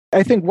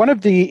I think one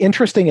of the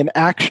interesting and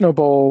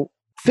actionable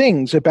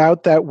things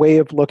about that way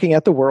of looking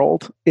at the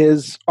world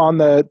is on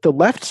the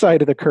left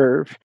side of the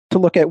curve to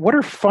look at what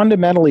are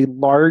fundamentally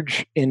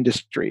large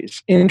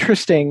industries,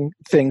 interesting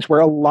things where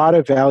a lot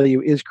of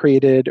value is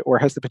created or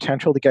has the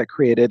potential to get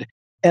created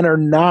and are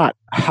not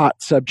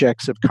hot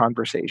subjects of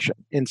conversation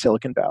in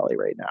Silicon Valley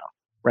right now,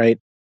 right?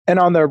 And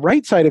on the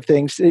right side of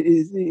things,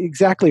 is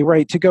exactly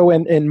right, to go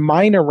and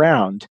mine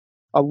around,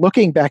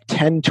 looking back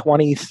 10,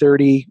 20,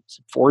 30,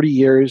 40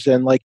 years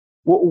and like,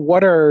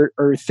 what are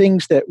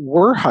things that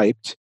were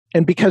hyped?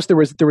 And because there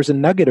was a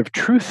nugget of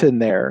truth in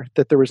there,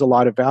 that there was a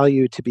lot of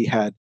value to be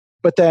had.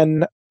 But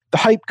then the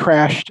hype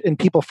crashed and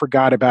people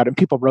forgot about it and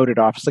people wrote it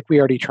off. It's like, we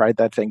already tried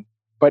that thing.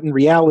 But in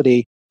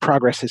reality,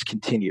 progress has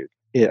continued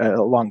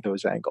along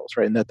those angles,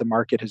 right? And that the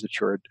market has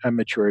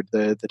matured,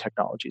 the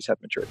technologies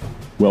have matured.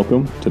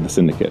 Welcome to The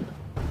Syndicate,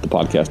 the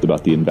podcast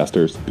about the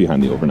investors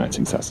behind the overnight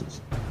successes.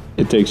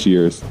 It takes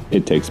years,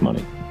 it takes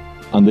money.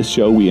 On this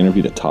show, we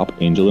interview the top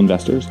angel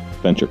investors,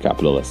 venture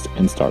capitalists,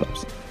 and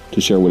startups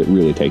to share what it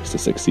really takes to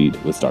succeed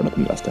with startup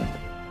investing.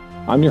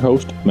 I'm your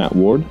host, Matt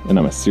Ward, and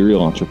I'm a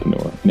serial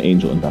entrepreneur and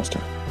angel investor.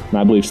 And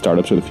I believe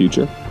startups are the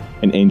future,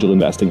 and angel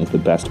investing is the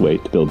best way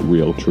to build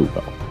real, true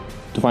wealth.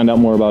 To find out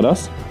more about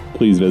us,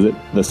 please visit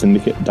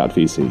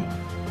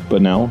thesyndicate.vc.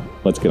 But now,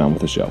 let's get on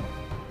with the show.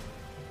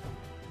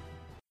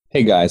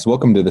 Hey guys,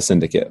 welcome to The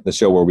Syndicate, the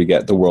show where we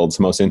get the world's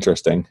most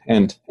interesting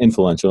and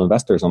influential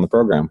investors on the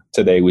program.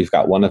 Today, we've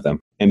got one of them,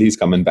 and he's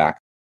coming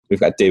back. We've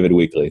got David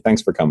Weekley.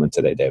 Thanks for coming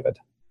today, David.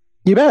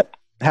 You bet.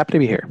 Happy to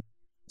be here.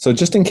 So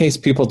just in case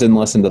people didn't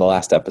listen to the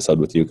last episode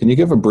with you, can you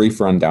give a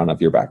brief rundown of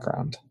your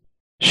background?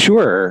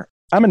 Sure.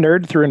 I'm a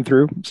nerd through and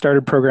through.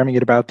 Started programming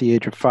at about the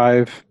age of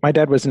 5. My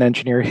dad was an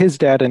engineer. His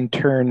dad, in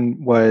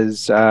turn,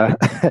 was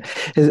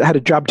had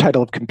a job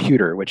title of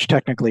computer, which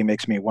technically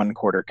makes me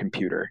one-quarter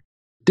computer.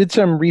 Did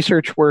some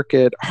research work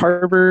at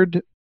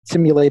Harvard,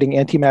 simulating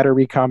antimatter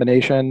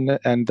recombination,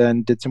 and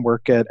then did some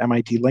work at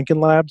MIT Lincoln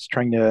Labs,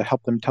 trying to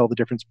help them tell the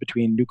difference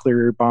between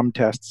nuclear bomb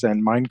tests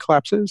and mine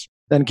collapses.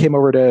 Then came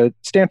over to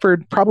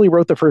Stanford, probably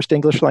wrote the first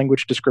English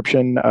language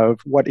description of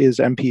what is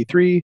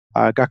MP3,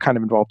 got kind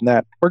of involved in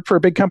that. Worked for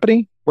a big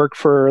company, worked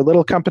for a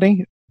little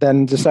company,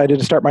 then decided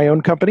to start my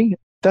own company.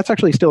 That's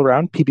actually still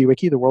around,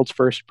 PBWiki, the world's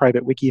first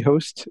private wiki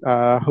host,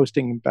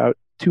 hosting about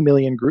 2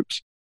 million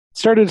groups.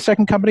 Started a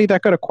second company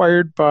that got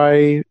acquired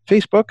by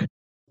Facebook.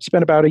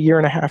 Spent about 1.5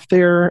 years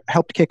there,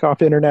 helped kick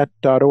off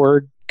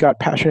internet.org, got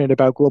passionate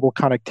about global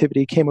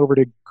connectivity, came over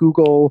to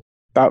Google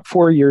about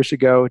 4 years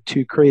ago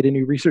to create a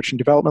new research and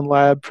development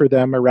lab for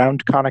them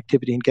around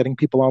connectivity and getting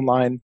people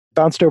online.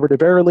 Bounced over to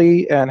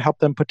Verily and helped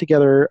them put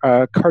together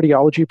a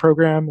cardiology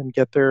program and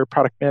get their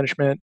product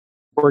management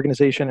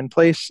organization in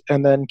place,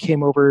 and then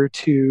came over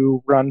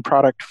to run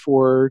product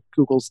for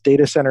Google's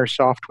data center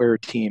software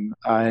team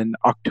in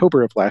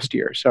October of last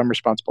year. So I'm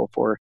responsible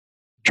for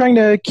trying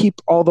to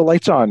keep all the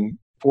lights on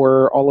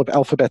for all of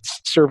Alphabet's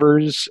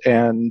servers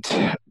and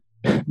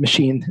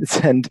machines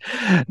and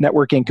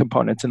networking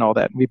components and all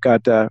that. We've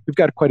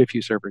got quite a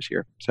few servers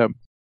here. So,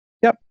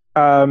 yep.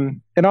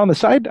 And on the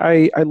side,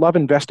 I love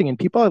investing in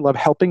people. I love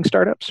helping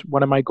startups.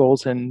 One of my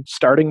goals in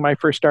starting my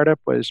first startup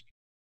was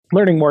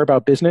learning more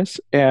about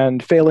business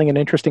and failing in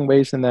interesting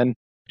ways, and then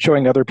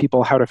showing other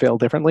people how to fail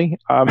differently.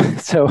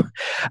 So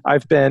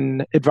I've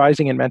been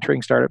advising and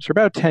mentoring startups for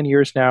about 10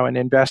 years now and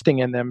investing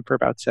in them for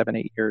about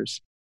 7-8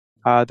 years.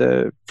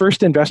 The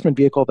first investment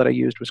vehicle that I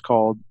used was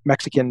called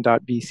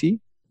Mexican.vc,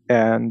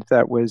 and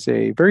that was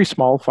a very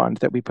small fund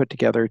that we put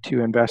together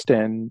to invest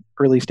in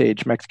early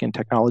stage Mexican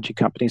technology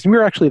companies. And we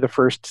were actually the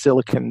first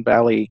Silicon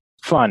Valley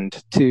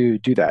fund to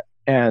do that.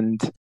 And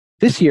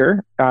this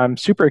year, I'm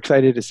super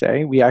excited to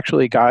say, we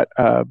actually got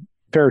a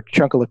fair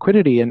chunk of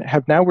liquidity and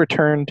have now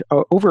returned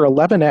over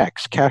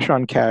 11x cash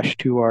on cash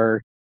to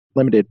our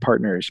limited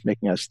partners,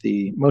 making us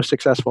the most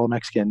successful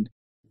Mexican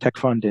tech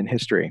fund in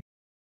history.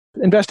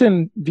 Invested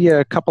in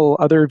via a couple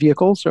other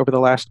vehicles over the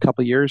last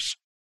couple of years.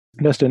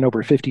 Invested in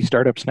over 50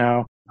 startups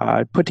now.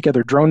 Put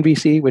together Drone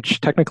VC,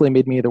 which technically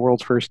made me the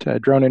world's first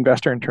drone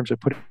investor in terms of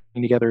putting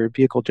together a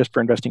vehicle just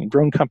for investing in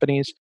drone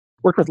companies.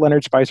 Worked with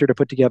Leonard Spicer to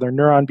put together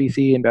Neuron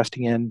VC,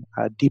 investing in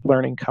deep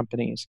learning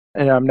companies.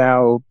 And I'm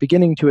now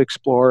beginning to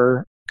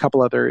explore a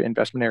couple other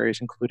investment areas,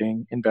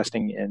 including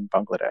investing in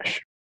Bangladesh.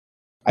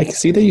 I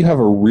see that you have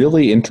a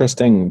really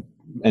interesting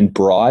and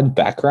broad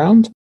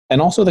background,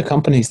 and also the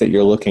companies that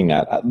you're looking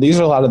at. These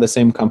are a lot of the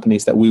same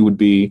companies that we would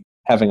be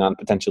having on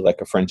potentially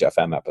like a Fringe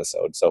FM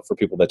episode. So for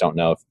people that don't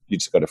know, if you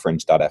just go to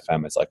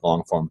fringe.fm, it's like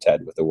long form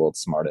TED with the world's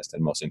smartest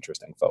and most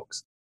interesting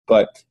folks.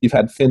 But you've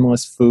had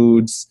Finless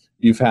Foods,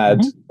 you've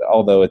had,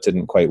 although it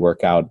didn't quite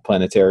work out,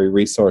 Planetary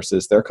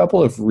Resources. There are a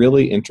couple of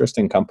really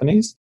interesting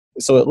companies.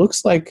 So it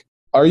looks like,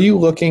 are you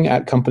looking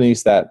at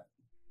companies that,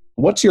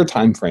 what's your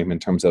time frame in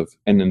terms of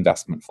an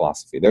investment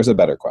philosophy? There's a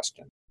better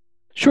question.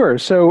 Sure.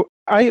 So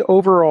I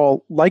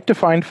overall like to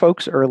find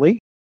folks early,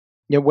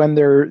 when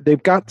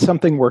they've got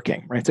something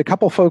working, right? It's a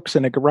couple folks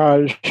in a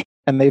garage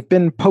and they've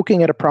been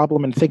poking at a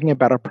problem and thinking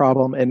about a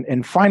problem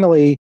and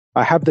finally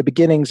have the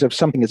beginnings of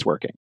something is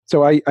working.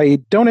 So I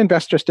don't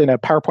invest just in a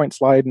PowerPoint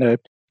slide and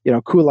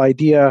a cool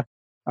idea,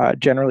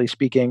 generally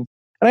speaking.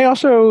 And I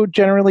also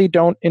generally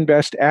don't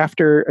invest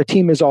after a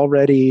team is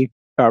already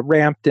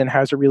ramped and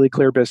has a really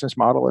clear business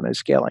model and is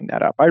scaling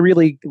that up. I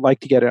really like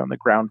to get it on the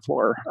ground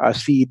floor,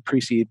 seed,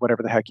 pre-seed,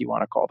 whatever the heck you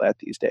want to call that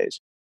these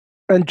days.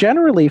 And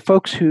generally,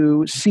 folks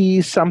who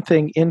see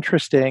something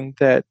interesting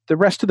that the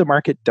rest of the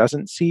market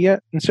doesn't see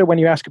yet. And so when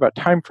you ask about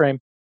time frame,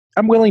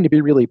 I'm willing to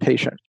be really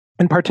patient.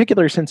 In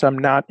particular, since I'm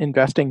not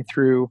investing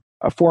through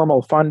a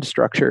formal fund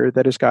structure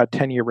that has got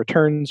 10-year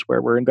returns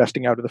where we're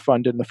investing out of the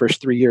fund in the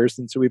first 3 years.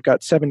 And so we've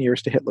got 7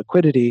 years to hit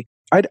liquidity.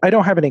 I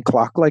don't have any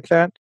clock like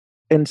that.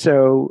 And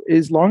so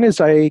as long as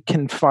I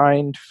can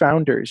find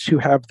founders who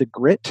have the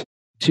grit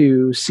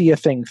to see a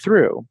thing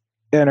through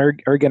and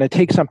are going to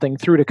take something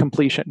through to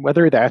completion,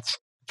 whether that's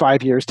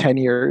 5 years, 10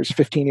 years,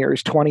 15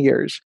 years, 20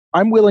 years,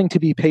 I'm willing to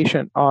be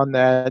patient on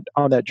that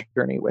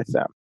journey with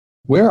them.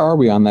 Where are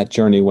we on that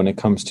journey when it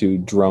comes to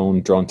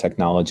drone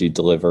technology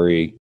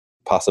delivery,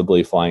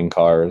 possibly flying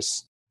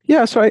cars?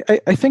 Yeah, so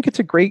I think it's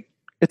a great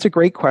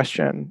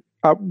question.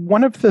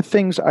 One of the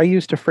things I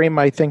use to frame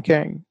my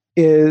thinking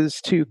is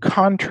to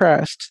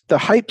contrast the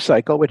hype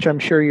cycle, which I'm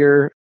sure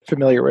you're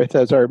familiar with,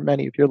 as are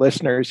many of your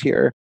listeners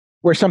here,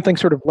 where something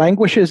sort of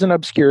languishes in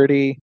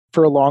obscurity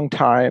for a long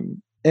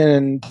time,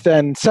 and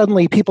then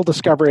suddenly people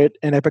discover it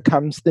and it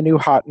becomes the new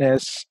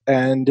hotness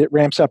and it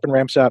ramps up and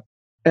ramps up.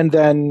 And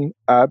then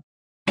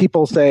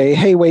people say,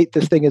 hey, wait,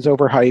 this thing is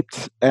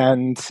overhyped,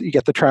 and you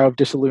get the trial of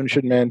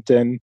disillusionment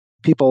and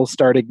people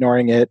start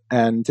ignoring it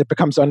and it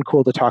becomes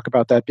uncool to talk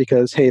about that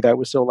because, hey, that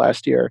was so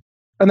last year.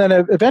 And then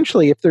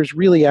eventually, if there's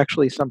really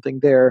actually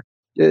something there,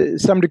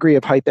 some degree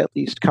of hype at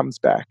least comes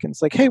back. And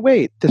it's like, hey,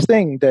 wait, this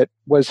thing that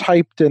was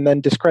hyped and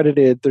then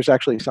discredited, there's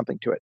actually something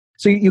to it.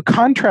 So you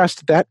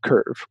contrast that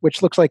curve,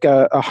 which looks like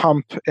a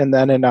hump and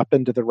then an up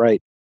and to the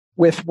right,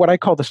 with what I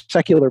call the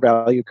secular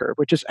value curve,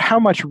 which is how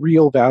much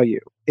real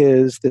value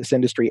is this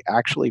industry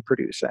actually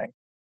producing.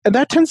 And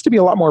that tends to be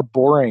a lot more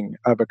boring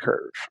of a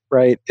curve,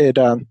 right? It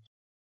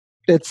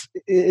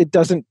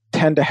doesn't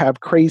tend to have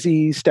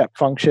crazy step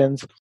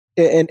functions,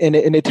 and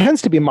it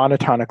tends to be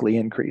monotonically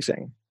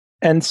increasing.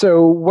 And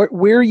so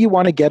where you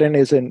want to get in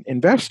as an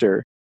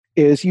investor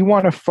is you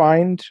want to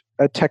find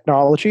a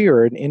technology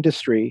or an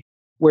industry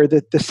where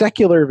the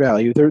secular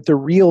value, the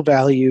real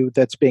value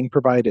that's being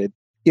provided,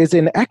 is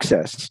in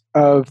excess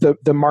of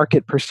the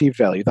market perceived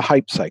value, the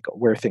hype cycle,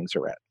 where things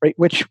are at, right?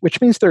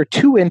 Which means there are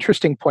two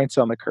interesting points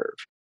on the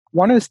curve.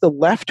 One is the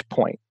left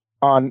point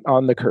on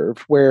the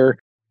curve, where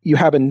you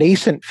have a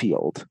nascent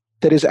field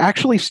that is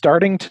actually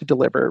starting to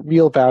deliver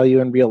real value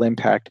and real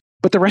impact,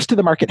 but the rest of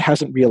the market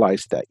hasn't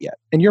realized that yet.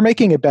 And you're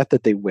making a bet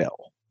that they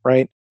will,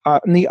 right?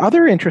 And the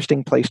other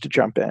interesting place to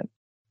jump in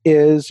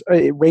is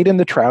right in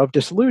the trial of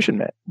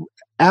disillusionment.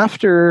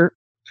 After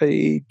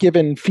a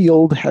given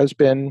field has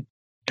been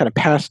kind of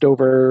passed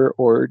over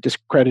or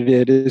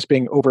discredited as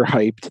being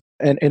overhyped,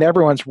 and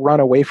everyone's run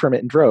away from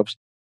it in droves.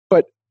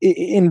 But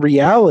in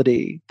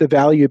reality, the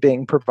value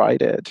being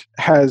provided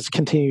has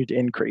continued to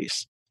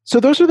increase. So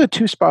those are the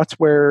two spots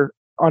where,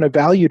 on a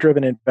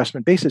value-driven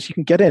investment basis, you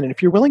can get in. And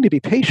if you're willing to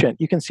be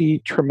patient, you can see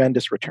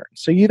tremendous returns.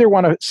 So you either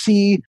want to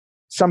see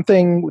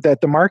something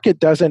that the market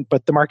doesn't,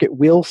 but the market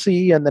will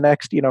see in the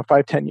next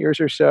 5-10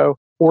 years or so,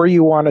 or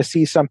you want to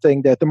see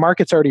something that the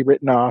market's already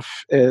written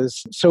off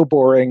as so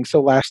boring,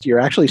 so last year,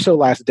 actually so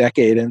last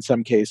decade in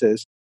some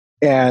cases.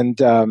 And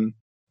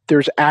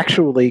there's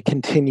actually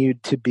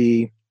continued to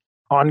be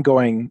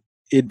ongoing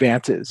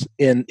advances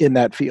in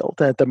that field,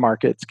 that the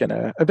market's going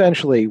to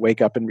eventually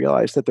wake up and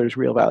realize that there's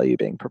real value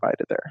being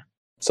provided there.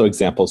 So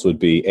examples would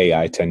be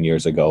AI 10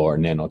 years ago or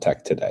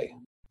nanotech today.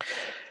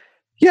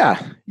 Yeah,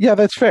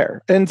 that's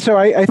fair. And so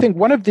I think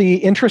one of the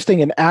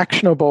interesting and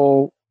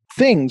actionable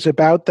things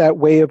about that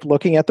way of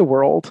looking at the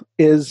world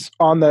is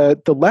on the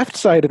left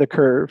side of the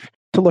curve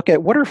to look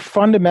at what are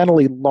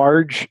fundamentally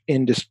large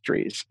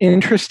industries,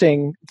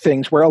 interesting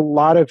things where a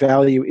lot of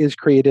value is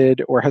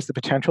created or has the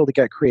potential to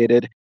get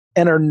created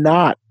and are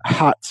not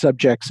hot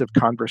subjects of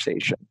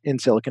conversation in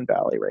Silicon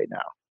Valley right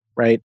now,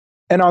 right?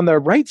 And on the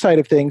right side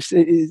of things,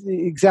 is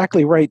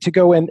exactly right, to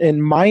go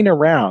and mine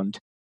around,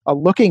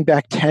 looking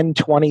back 10,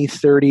 20,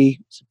 30,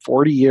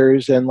 40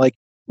 years and like,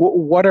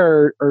 what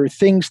are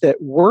things that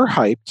were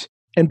hyped,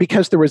 and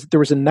because there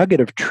was a nugget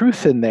of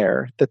truth in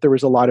there that there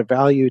was a lot of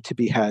value to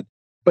be had,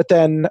 but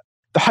then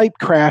the hype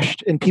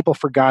crashed and people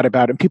forgot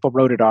about it and people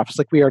wrote it off. It's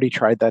like, we already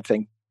tried that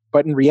thing.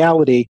 But in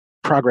reality,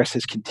 progress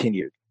has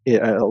continued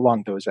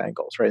along those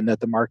angles, right? And that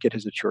the market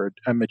has matured,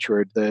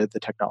 the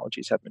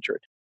technologies have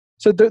matured.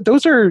 So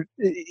those are,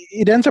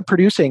 it ends up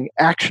producing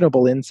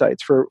actionable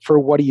insights for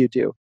what do you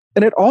do.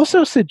 And it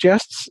also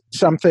suggests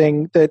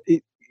something that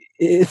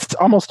it's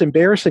almost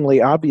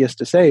embarrassingly obvious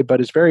to say, but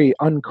is very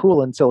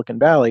uncool in Silicon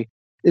Valley,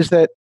 is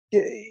that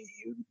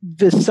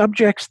the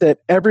subjects that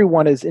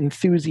everyone is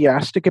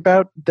enthusiastic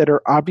about that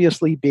are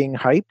obviously being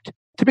hyped,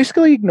 to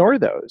basically ignore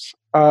those.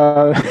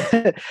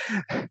 And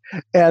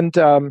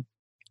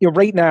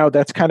right now,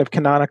 that's kind of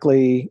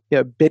canonically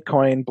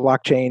Bitcoin,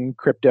 blockchain,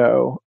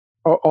 crypto,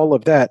 all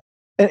of that.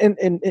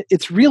 and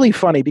it's really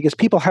funny because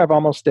people have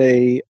almost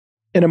an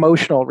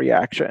emotional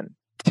reaction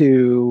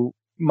to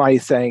my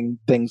saying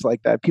things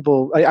like that.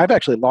 I've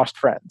actually lost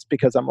friends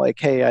because I'm like,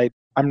 hey,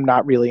 I'm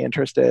not really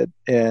interested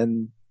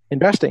in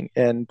investing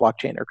in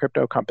blockchain or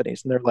crypto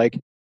companies. And they're like,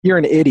 you're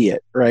an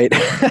idiot, right?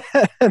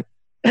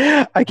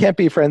 I can't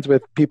be friends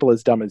with people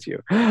as dumb as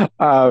you,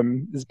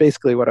 is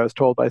basically what I was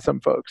told by some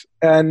folks.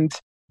 And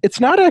it's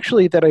not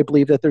actually that I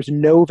believe that there's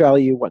no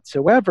value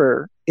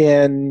whatsoever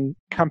in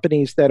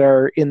companies that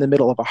are in the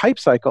middle of a hype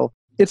cycle.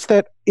 It's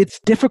that it's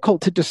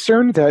difficult to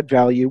discern that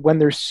value when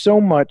there's so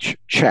much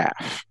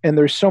chaff and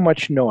there's so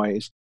much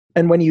noise.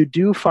 And when you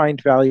do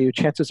find value,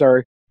 chances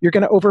are you're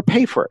going to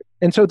overpay for it.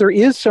 And so there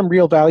is some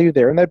real value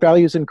there, and that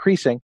value is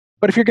increasing.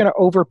 But if you're going to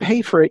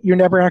overpay for it, you're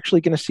never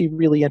actually going to see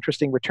really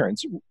interesting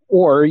returns,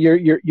 or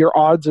your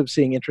odds of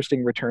seeing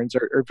interesting returns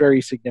are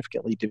very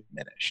significantly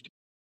diminished.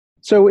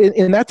 So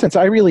in that sense,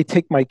 I really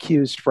take my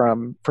cues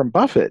from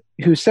Buffett,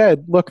 who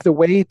said, look, the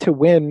way to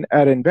win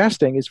at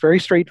investing is very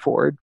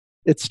straightforward.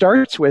 It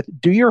starts with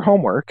do your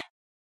homework,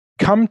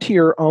 come to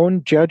your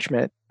own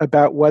judgment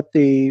about what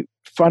the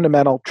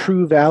fundamental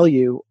true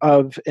value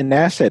of an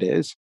asset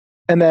is,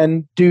 and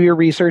then do your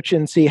research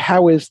and see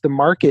how is the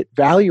market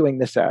valuing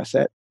this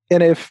asset.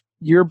 And if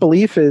your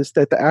belief is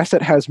that the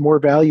asset has more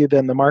value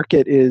than the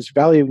market is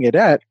valuing it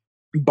at,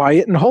 buy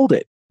it and hold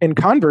it. And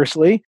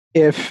conversely,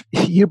 if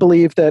you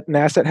believe that an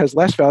asset has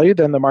less value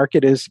than the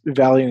market is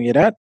valuing it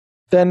at,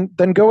 then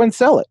go and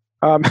sell it.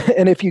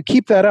 And if you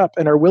keep that up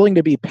and are willing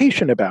to be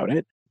patient about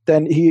it,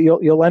 then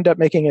you'll end up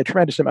making a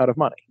tremendous amount of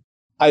money.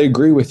 I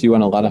agree with you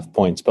on a lot of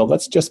points, but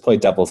let's just play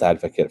devil's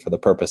advocate for the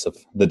purpose of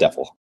the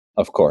devil,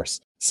 of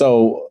course.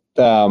 So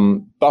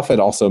Buffett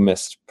also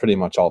missed pretty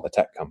much all the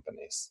tech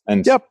companies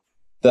and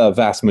the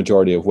vast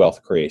majority of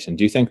wealth creation.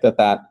 Do you think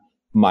that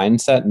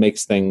mindset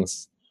makes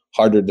things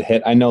harder to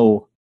hit? I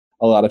know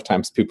a lot of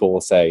times people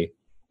will say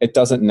it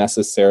doesn't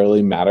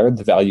necessarily matter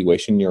the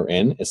valuation you're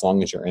in as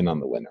long as you're in on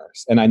the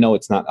winners. And I know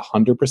it's not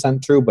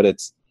 100% true, but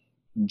it's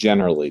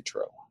generally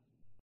true.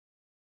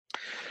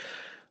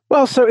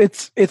 Well, so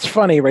it's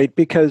funny, right?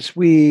 Because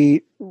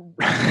we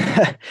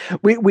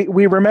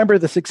we remember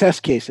the success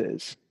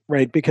cases,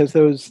 right? Because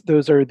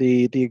those are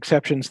the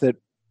exceptions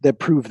that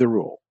prove the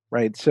rule,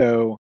 right?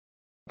 So,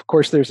 of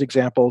course, there's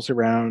examples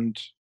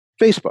around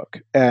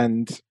Facebook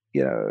and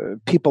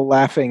people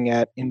laughing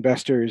at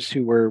investors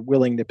who were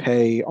willing to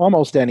pay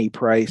almost any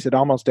price at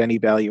almost any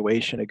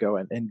valuation to go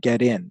and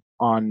get in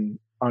on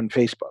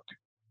Facebook,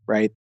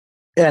 right?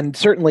 And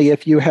certainly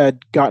if you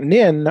had gotten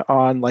in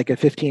on like a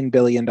 $15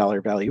 billion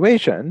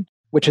valuation,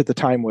 which at the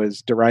time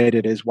was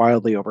derided as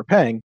wildly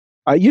overpaying,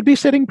 you'd be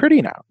sitting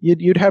pretty now.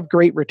 You'd have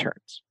great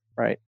returns,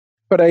 right?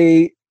 But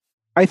I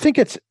think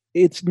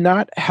it's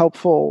not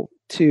helpful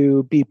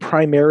to be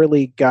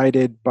primarily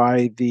guided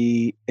by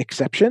the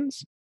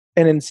exceptions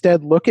and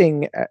instead look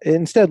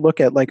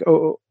at like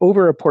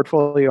over a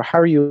portfolio, how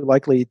are you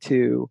likely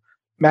to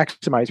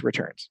maximize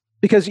returns?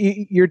 Because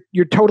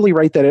you're totally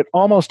right that at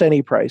almost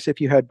any price, if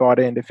you had bought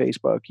into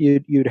Facebook,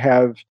 you'd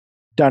have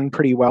done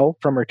pretty well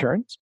from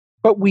returns.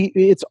 But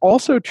it's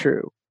also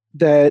true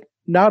that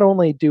not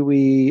only do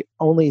we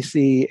only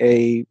see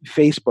a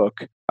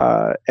Facebook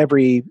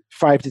every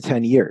 5 to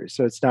 10 years,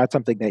 so it's not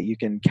something that you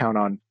can count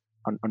on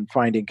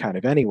finding kind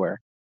of anywhere,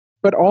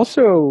 but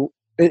also,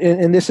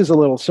 and this is a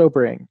little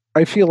sobering,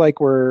 I feel like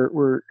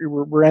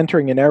we're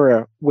entering an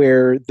era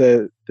where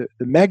the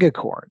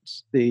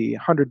megacorns, the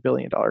 $100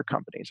 billion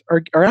companies,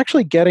 are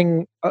actually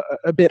getting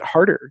a bit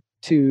harder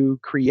to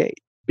create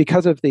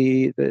because of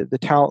the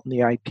talent and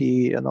the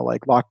IP and the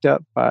like locked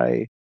up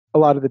by a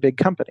lot of the big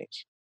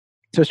companies.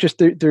 So it's just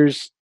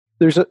there's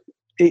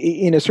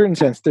in a certain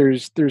sense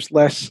there's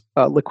less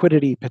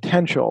liquidity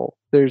potential.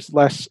 There's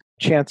less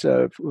chance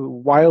of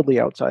wildly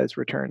outsized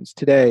returns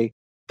today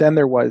than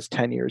there was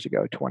 10 years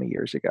ago, 20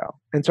 years ago.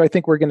 And so I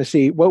think we're going to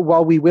see,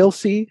 while we will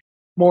see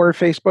more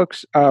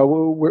Facebooks,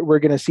 we're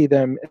going to see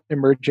them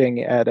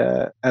emerging at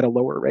a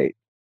lower rate.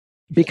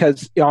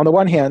 Because on the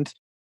one hand,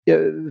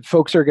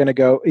 folks are going to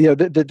go,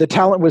 the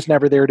talent was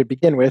never there to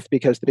begin with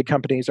because the big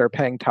companies are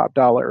paying top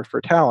dollar for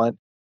talent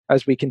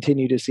as we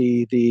continue to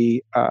see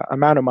the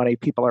amount of money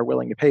people are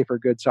willing to pay for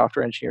good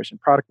software engineers and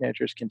product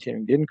managers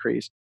continuing to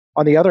increase.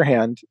 On the other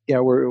hand,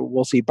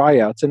 we'll see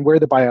buyouts, and where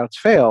the buyouts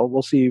fail,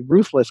 we'll see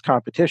ruthless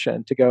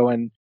competition to go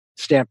and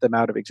stamp them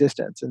out of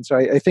existence. And so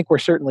I think we're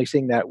certainly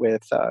seeing that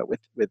with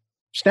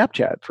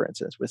Snapchat, for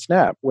instance, with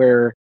Snap,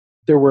 where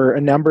there were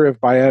a number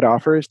of buyout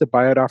offers. The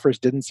buyout offers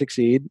didn't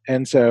succeed,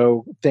 and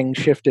so things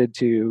shifted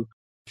to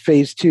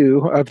phase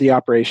 2 of the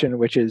operation,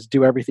 which is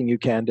do everything you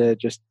can to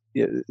just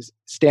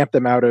stamp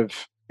them out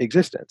of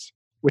existence,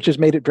 which has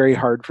made it very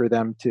hard for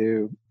them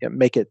to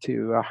make it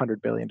to a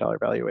 $100 billion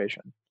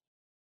valuation.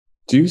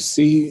 Do you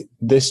see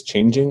this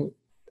changing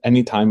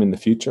anytime in the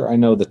future? I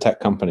know the tech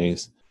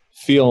companies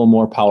feel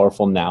more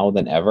powerful now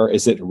than ever.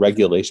 Is it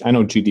regulation? I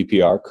know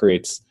GDPR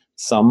creates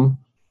some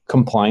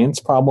compliance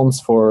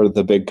problems for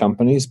the big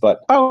companies,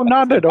 but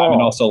not at all.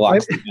 It also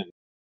locks them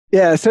in.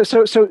 Yeah, so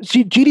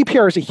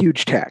GDPR is a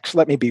huge tax.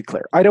 Let me be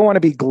clear. I don't want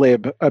to be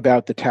glib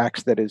about the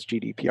tax that is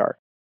GDPR.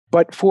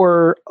 But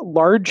for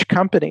large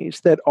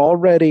companies that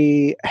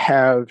already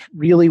have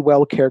really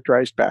well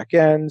characterized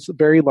backends,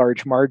 very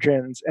large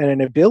margins, and an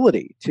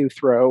ability to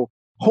throw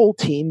whole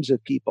teams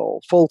of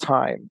people full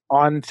time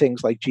on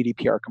things like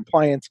GDPR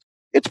compliance,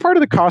 it's part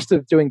of the cost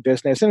of doing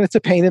business, and it's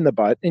a pain in the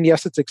butt. And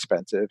yes, it's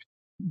expensive,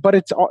 but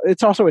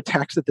it's also a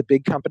tax that the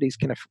big companies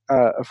can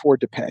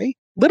afford to pay.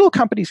 Little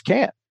companies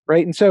can't.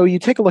 Right. And so you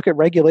take a look at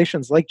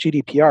regulations like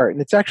GDPR, and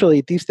it's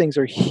actually, these things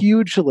are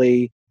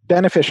hugely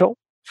beneficial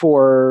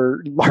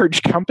for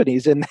large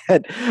companies in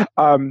that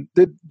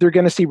they're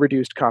going to see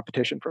reduced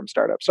competition from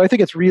startups. So I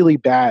think it's really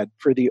bad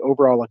for the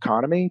overall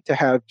economy to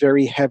have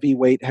very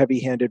heavyweight,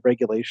 heavy-handed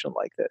regulation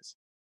like this.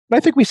 And I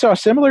think we saw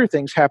similar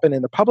things happen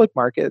in the public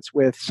markets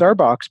with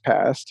Sarbox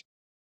passed,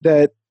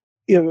 that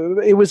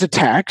it was a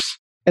tax,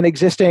 and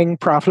existing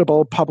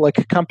profitable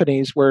public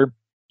companies were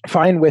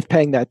fine with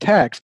paying that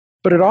tax,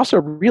 but it also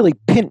really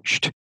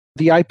pinched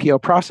the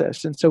IPO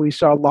process. And so we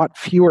saw a lot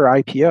fewer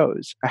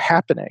IPOs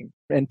happening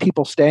and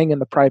people staying in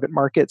the private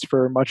markets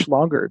for much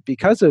longer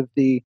because of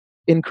the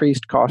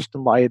increased cost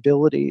and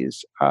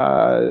liabilities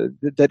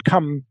that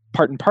come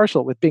part and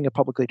parcel with being a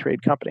publicly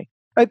traded company.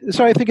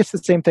 So I think it's the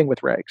same thing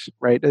with regs,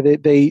 right?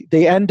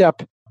 They end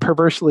up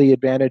perversely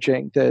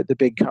advantaging the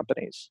big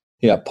companies.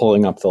 Yeah,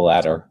 pulling up the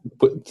ladder.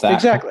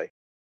 Exactly.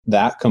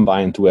 That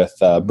combined with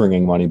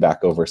bringing money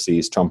back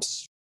overseas,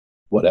 Trump's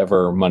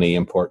whatever money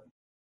import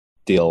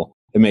deal,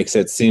 it makes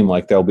it seem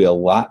like there'll be a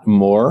lot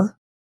more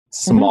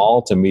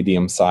small to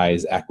medium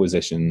size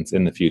acquisitions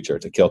in the future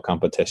to kill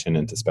competition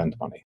and to spend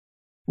money.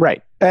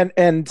 Right.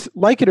 And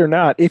like it or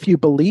not, if you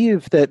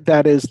believe that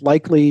that is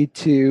likely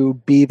to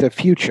be the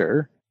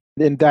future,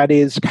 then that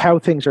is how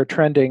things are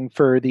trending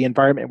for the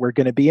environment we're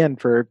going to be in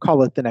for,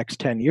 call it, the next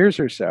 10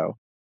 years or so,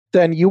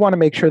 then you want to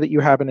make sure that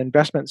you have an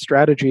investment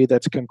strategy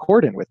that's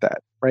concordant with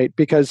that, right?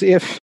 Because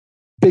if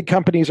big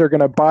companies are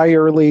going to buy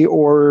early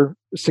or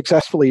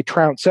successfully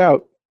trounce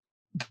out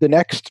the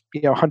next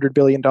 $100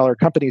 billion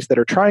companies that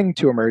are trying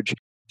to emerge,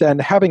 then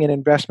having an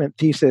investment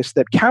thesis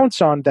that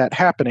counts on that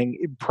happening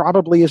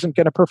probably isn't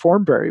going to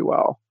perform very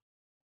well.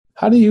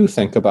 How do you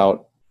think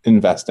about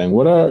investing?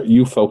 What are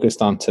you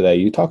focused on today?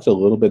 You talked a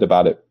little bit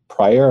about it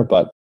prior,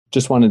 but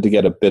just wanted to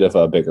get a bit of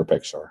a bigger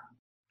picture.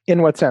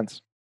 In what sense?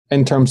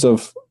 In terms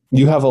of,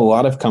 you have a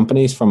lot of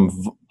companies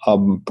from a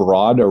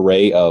broad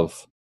array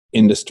of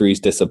industries,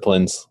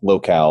 disciplines,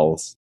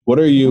 locales. What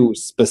are you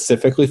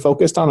specifically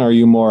focused on? Or are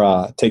you more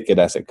a take it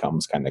as it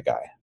comes kind of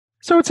guy?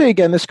 So I would say,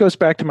 again, this goes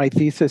back to my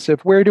thesis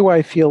of where do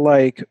I feel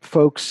like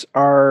folks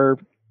are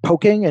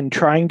poking and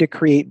trying to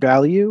create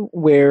value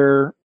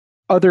where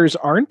others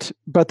aren't,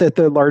 but that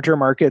the larger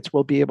markets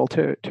will be able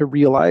to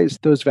realize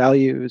those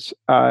values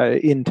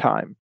in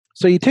time.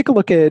 So you take a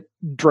look at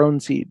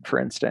Drone Seed, for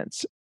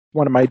instance,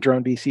 one of my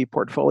drone VC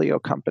portfolio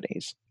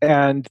companies.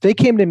 And they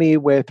came to me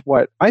with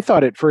what I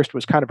thought at first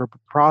was kind of a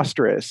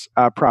preposterous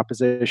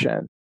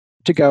proposition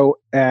to go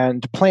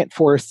and plant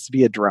forests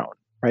via drone,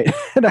 right?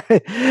 And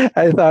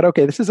I thought,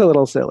 okay, this is a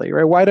little silly,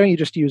 right? Why don't you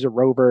just use a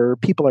rover?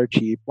 People are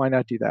cheap. Why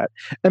not do that?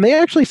 And they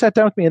actually sat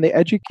down with me and they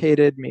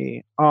educated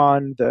me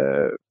on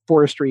the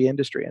forestry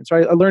industry. And so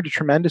I learned a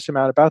tremendous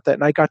amount about that.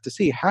 And I got to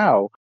see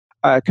how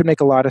it could make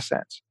a lot of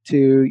sense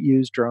to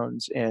use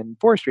drones in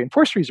forestry. And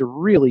forestry is a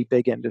really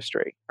big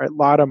industry, right? A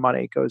lot of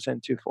money goes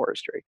into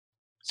forestry.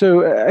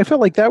 So I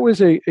felt like that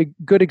was a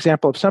good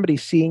example of somebody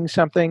seeing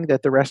something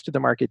that the rest of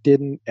the market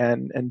didn't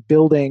and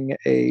building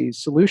a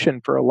solution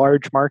for a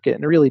large market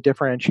in a really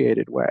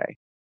differentiated way.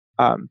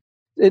 And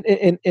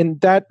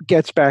that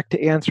gets back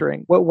to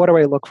answering, what do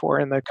I look for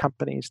in the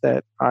companies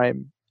that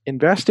I'm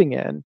investing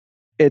in?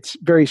 It's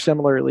very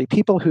similarly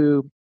people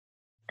who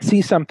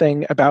see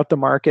something about the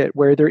market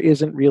where there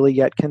isn't really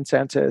yet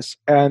consensus,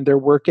 and they're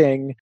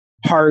working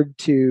hard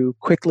to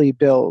quickly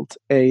build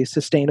a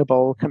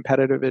sustainable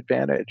competitive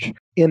advantage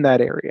in that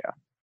area.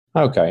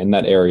 Okay, and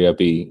that area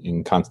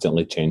being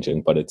constantly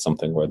changing, but it's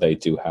something where they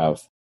do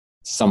have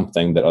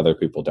something that other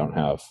people don't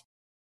have.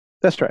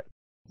 That's right.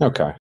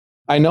 Okay.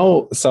 I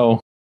know,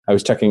 so I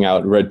was checking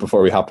out, right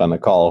before we hopped on the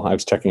call, I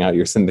was checking out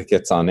your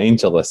syndicates on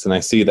AngelList, and I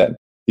see that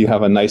you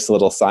have a nice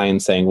little sign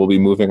saying we'll be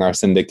moving our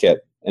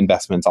syndicate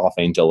investments off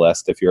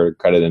AngelList. If you're a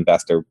credit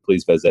investor,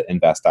 please visit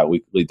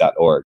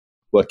invest.weekly.org.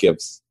 What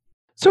gives?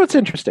 So it's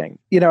interesting.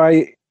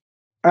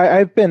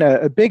 I've been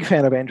a big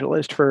fan of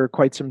AngelList for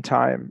quite some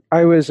time.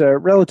 I was a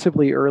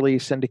relatively early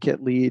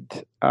syndicate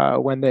lead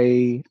when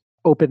they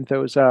opened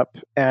those up,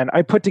 and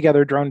I put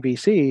together Drone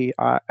VC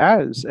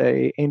as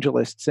a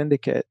AngelList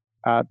syndicate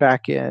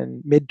back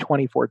in mid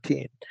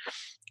 2014.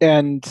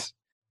 And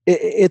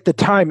at the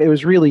time, it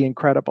was really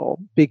incredible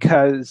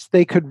because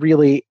they could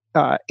really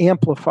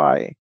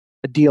amplify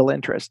a deal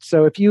interest.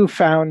 So if you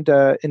found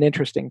an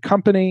interesting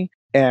company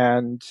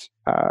and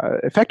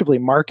effectively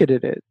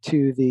marketed it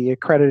to the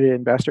accredited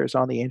investors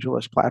on the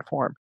AngelList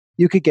platform,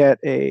 you could get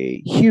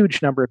a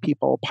huge number of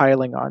people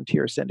piling onto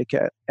your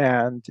syndicate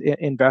and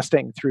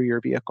investing through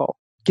your vehicle.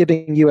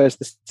 giving you as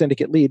the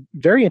syndicate lead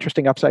very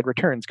interesting upside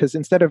returns, because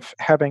instead of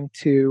having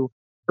to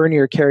earn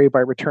your carry by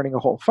returning a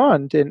whole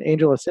fund, in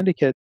Angela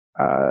Syndicate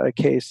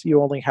case,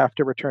 you only have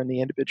to return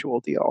the individual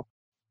deal.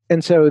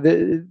 And so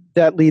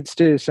that leads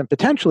to some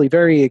potentially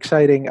very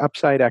exciting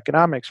upside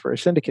economics for a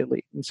syndicate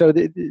lead. And so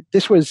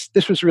this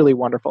was really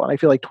wonderful. And I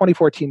feel like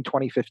 2014,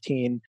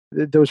 2015,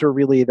 those were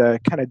really the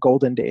kind of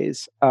golden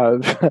days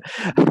of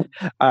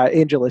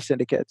Angela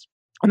syndicates.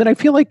 And then I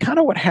feel like kind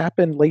of what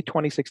happened late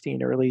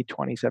 2016, early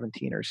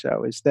 2017 or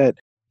so is that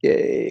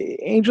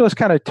Angelus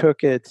kind of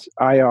took its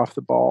eye off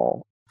the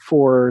ball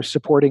for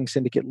supporting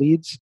syndicate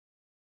leads.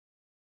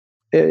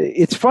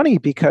 It's funny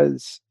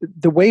because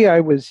the way I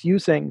was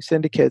using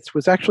syndicates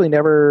was actually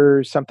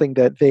never something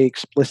that they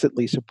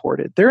explicitly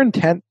supported. Their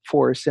intent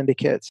for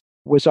syndicates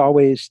was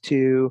always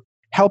to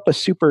help a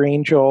super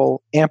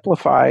angel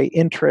amplify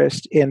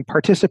interest in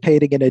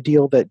participating in a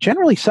deal that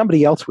generally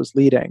somebody else was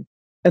leading.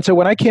 And so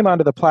when I came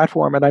onto the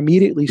platform and I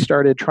immediately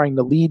started trying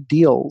to lead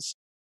deals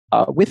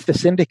with the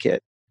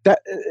syndicate, that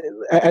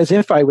as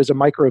if I was a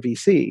micro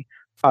VC,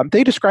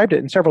 they described it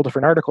in several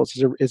different articles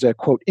as a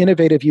quote,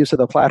 innovative use of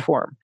the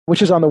platform,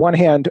 which is on the one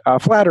hand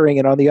flattering,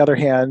 and on the other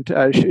hand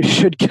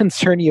should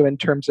concern you in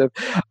terms of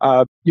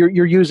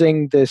you're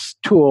using this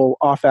tool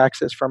off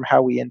axis from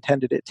how we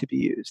intended it to be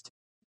used.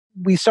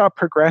 We saw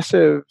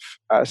progressive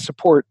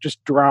support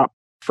just drop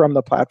from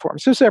the platform.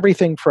 So it's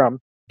everything from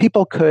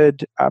people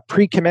could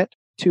pre-commit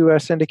to a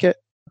syndicate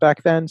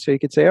back then. So you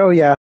could say, oh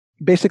yeah,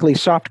 basically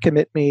soft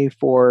commit me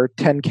for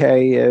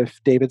 10K if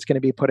David's going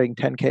to be putting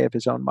 10K of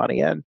his own money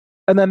in.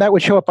 And then that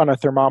would show up on a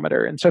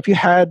thermometer. And so if you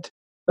had,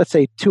 let's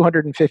say,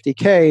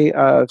 250K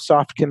of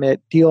soft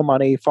commit deal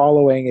money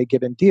following a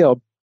given deal,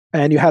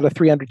 and you had a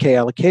 300K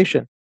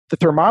allocation, the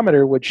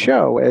thermometer would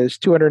show as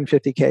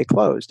 250K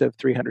closed of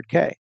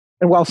 300K.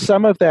 And while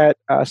some of that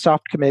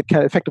soft commit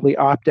kind of effectively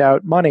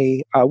opt-out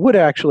money would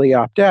actually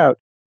opt out,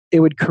 it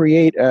would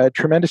create a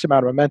tremendous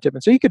amount of momentum.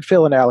 And so you could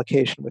fill an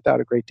allocation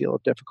without a great deal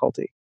of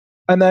difficulty.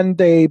 And then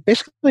they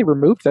basically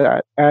removed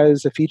that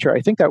as a feature. I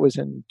think that was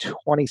in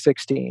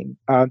 2016.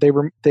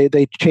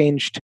 They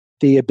changed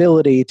the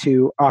ability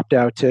to opt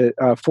out to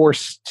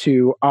force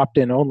to opt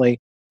in only.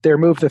 They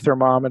removed the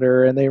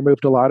thermometer, and they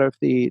removed a lot of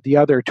the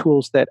other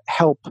tools that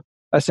help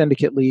a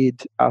syndicate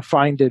lead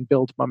find and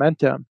build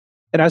momentum.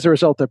 And as a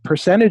result, the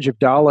percentage of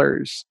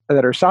dollars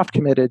that are soft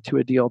committed to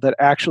a deal that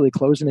actually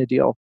close in a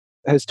deal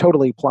has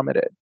totally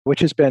plummeted,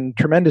 which has been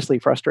tremendously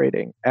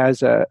frustrating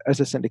as a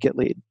syndicate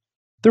lead.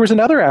 There was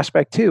another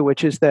aspect too,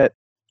 which is that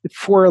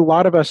for a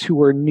lot of us who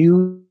were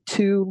new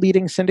to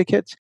leading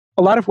syndicates,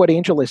 a lot of what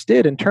AngelList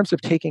did in terms of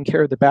taking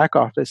care of the back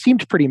office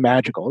seemed pretty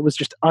magical. It was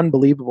just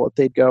unbelievable that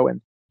they'd go and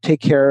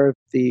take care of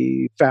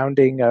the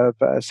founding of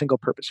a single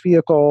purpose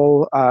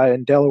vehicle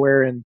in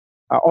Delaware and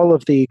all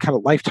of the kind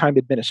of lifetime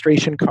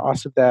administration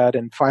costs of that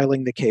and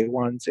filing the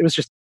K1s.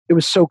 It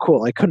was so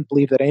cool. I couldn't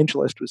believe that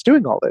AngelList was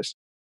doing all this.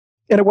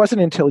 And it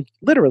wasn't until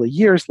literally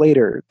years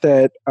later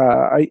that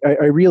I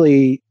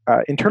really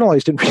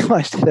internalized and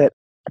realized that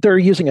they're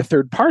using a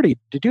third party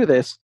to do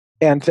this,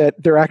 and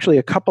that there are actually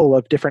a couple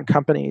of different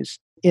companies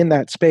in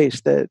that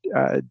space that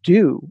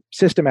do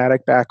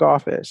systematic back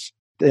office,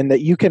 and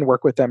that you can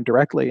work with them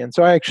directly. And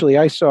so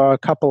I saw a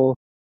couple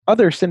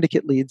other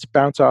syndicate leads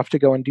bounce off to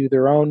go and do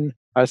their own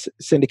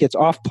syndicates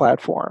off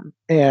platform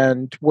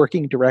and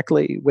working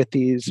directly with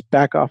these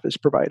back office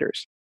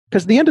providers.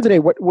 Because at the end of the day,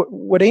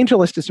 what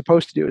AngelList is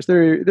supposed to do is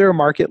they're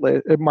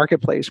a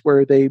marketplace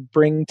where they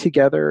bring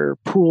together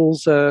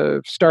pools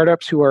of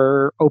startups who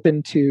are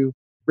open to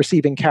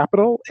receiving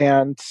capital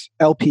and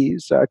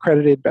LPs,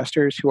 accredited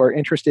investors who are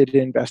interested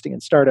in investing in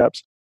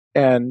startups,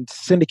 and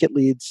syndicate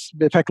leads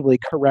effectively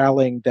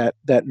corralling that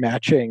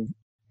matching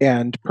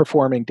and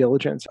performing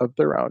diligence of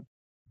their own.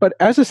 But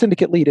as a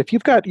syndicate lead, if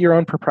you've got your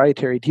own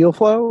proprietary deal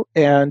flow,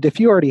 and if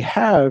you already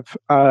have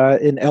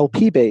an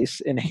LP base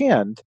in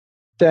hand,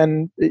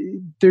 then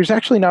there's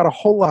actually not a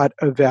whole lot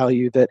of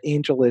value that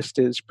AngelList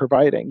is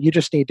providing. You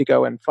just need to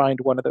go and find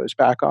one of those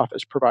back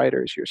office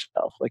providers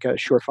yourself, like a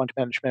Shore Fund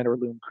Management or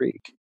Loon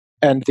Creek.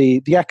 And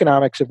the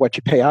economics of what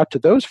you pay out to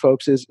those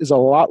folks is a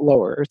lot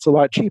lower. It's a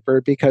lot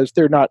cheaper because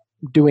they're not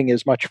doing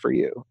as much for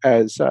you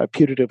as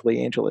putatively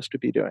AngelList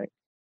would be doing.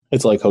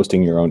 It's like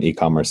hosting your own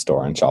e-commerce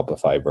store on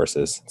Shopify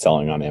versus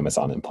selling on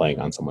Amazon and playing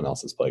on someone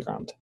else's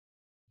playground.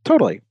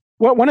 Totally.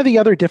 Well, one of the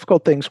other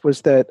difficult things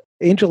was that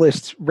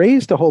AngelLists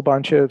raised a whole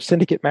bunch of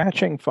syndicate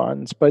matching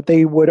funds, but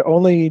they would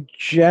only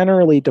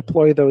generally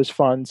deploy those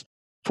funds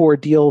for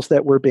deals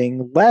that were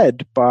being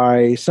led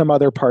by some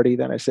other party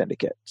than a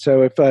syndicate.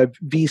 So if a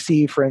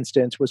VC, for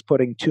instance, was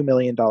putting $2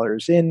 million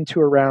into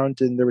a round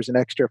and there was an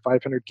extra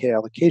 500K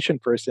allocation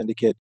for a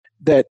syndicate,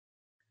 that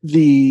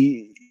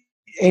the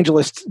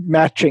AngelList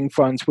matching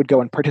funds would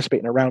go and participate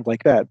in a round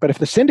like that. But if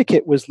the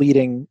syndicate was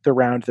leading the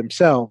round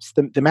themselves,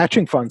 the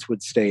matching funds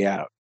would stay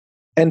out.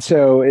 And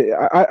so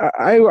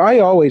I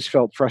always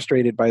felt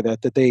frustrated by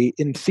that they,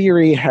 in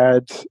theory,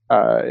 had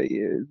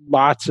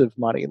lots of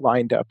money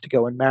lined up to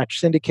go and match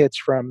syndicates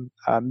from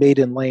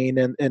Maiden Lane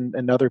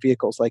and other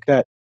vehicles like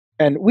that.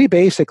 And we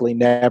basically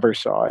never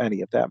saw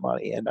any of that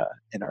money in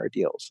our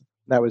deals.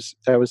 That was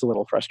a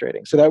little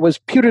frustrating. So that was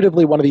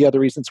putatively one of the other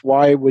reasons.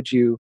 Why would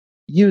you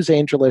use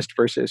AngelList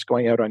versus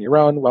going out on your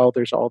own? Well,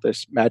 there's all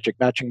this magic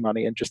matching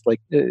money, and just like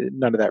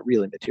none of that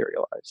really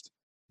materialized.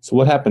 So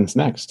what happens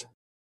next?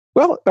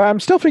 Well, I'm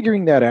still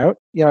figuring that out.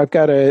 I've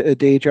got a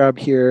day job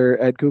here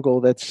at Google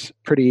that's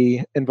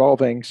pretty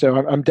involving.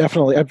 So I'm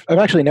definitely, I've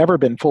actually never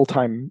been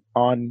full-time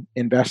on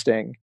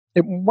investing.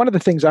 One of the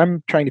things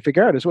I'm trying to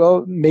figure out is,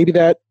 well, maybe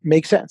that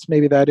makes sense.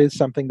 Maybe that is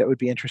something that would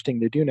be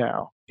interesting to do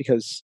now,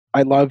 because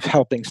I love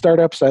helping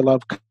startups. I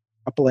love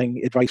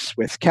coupling advice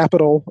with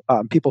capital.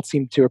 People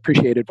seem to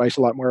appreciate advice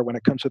a lot more when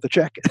it comes with a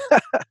check.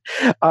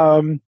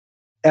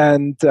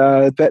 And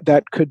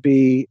that could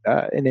be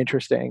an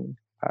interesting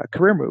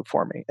career move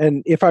for me.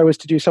 And if I was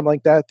to do something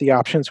like that, the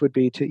options would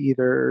be to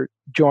either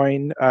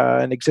join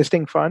an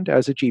existing fund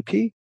as a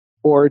GP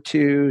or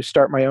to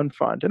start my own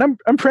fund. And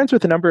I'm friends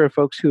with a number of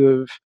folks who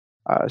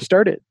have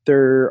started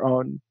their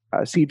own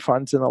seed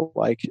funds and the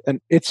like,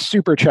 and it's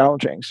super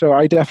challenging. So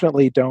I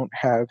definitely don't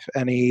have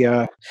any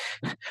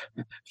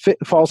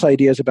false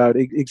ideas about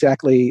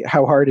exactly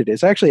how hard it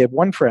is. I actually have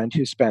one friend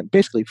who spent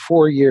basically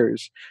 4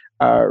 years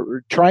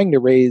trying to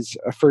raise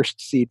a first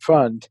seed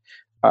fund,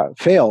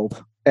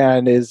 failed,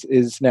 and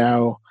is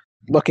now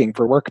looking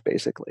for work,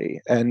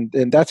 basically. And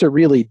that's a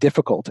really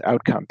difficult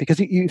outcome, because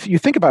you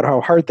think about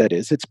how hard that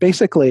is. It's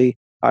basically,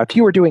 if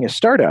you were doing a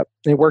startup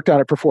and worked on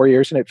it for 4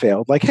 years and it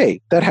failed, like,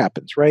 hey, that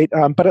happens, right?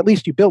 But at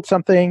least you built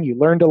something, you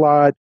learned a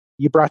lot,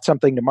 you brought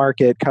something to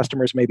market,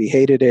 customers maybe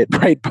hated it,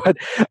 right? But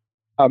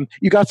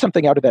you got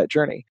something out of that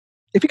journey.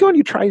 If you go and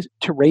you try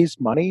to raise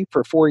money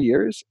for 4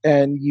 years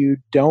and you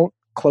don't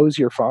close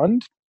your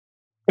fund,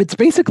 it's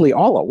basically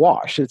all a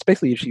wash. It's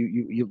basically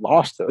you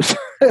lost those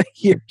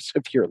years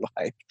of your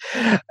life.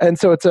 And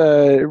so it's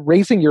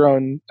raising your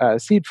own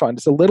seed fund.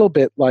 It's a little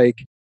bit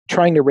like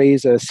trying to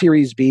raise a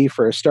Series B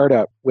for a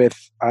startup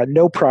with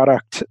no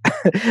product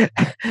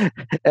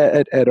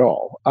at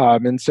all.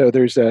 And so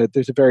there's a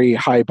very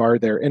high bar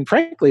there. And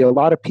frankly, a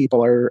lot of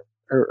people are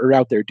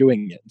out there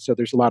doing it. So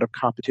there's a lot of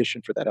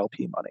competition for that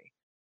LP money.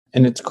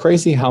 And it's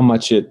crazy how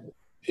much it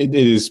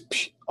is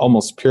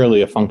almost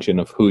purely a function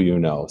of who you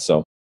know.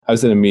 So I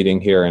was at a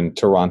meeting here in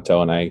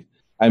Toronto, and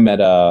I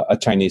met a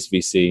Chinese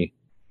VC,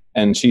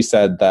 and she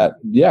said that,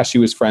 yeah, she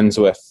was friends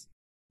with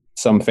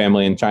some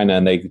family in China,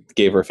 and they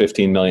gave her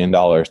 $15 million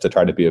to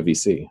try to be a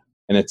VC.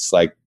 And it's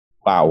like,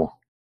 wow,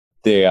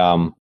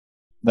 the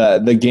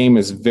game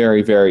is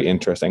very, very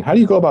interesting. How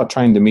do you go about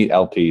trying to meet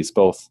LPs,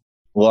 both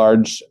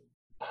large,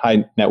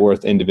 high net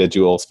worth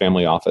individuals,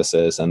 family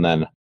offices, and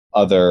then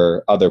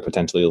other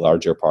potentially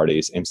larger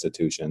parties,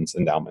 institutions,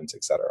 endowments,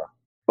 etc.?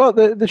 Well,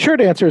 the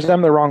short answer is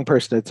I'm the wrong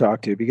person to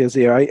talk to, because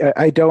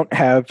I don't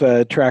have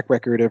a track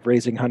record of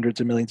raising hundreds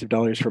of millions of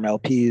dollars from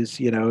LPs,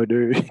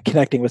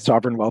 connecting with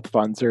sovereign wealth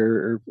funds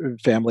or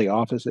family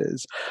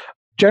offices.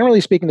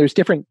 Generally speaking, there's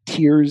different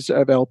tiers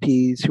of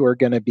LPs who are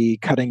going to be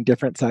cutting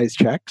different size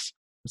checks.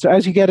 So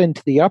as you get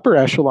into the upper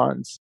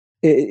echelons,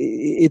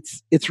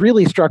 it's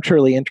really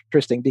structurally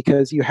interesting,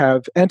 because you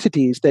have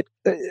entities that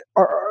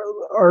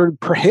are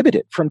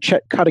prohibited from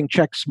cutting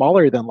checks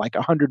smaller than like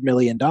 $100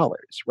 million,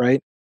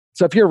 right?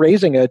 So if you're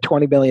raising a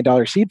 $20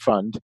 million seed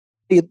fund,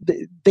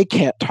 they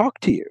can't talk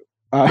to you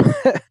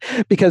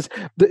because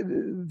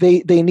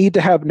they need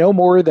to have no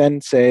more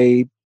than,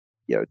 say,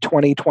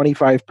 20,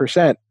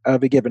 25%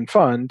 of a given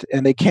fund,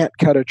 and they can't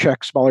cut a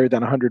check smaller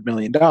than $100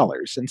 million.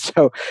 And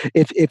so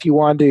if you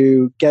want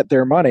to get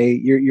their money,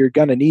 you're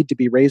going to need to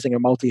be raising a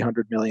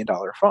multi-$100 million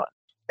fund.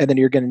 And then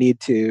you're going to need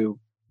to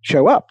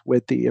show up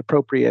with the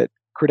appropriate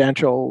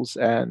credentials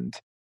and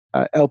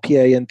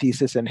LPA and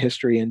thesis and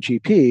history and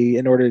GP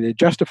in order to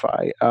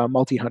justify a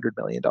multi-$100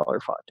 million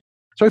fund.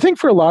 So I think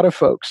for a lot of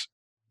folks,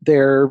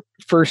 their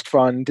first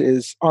fund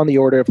is on the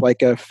order of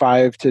like a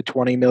 $5 to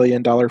 $20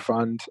 million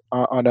fund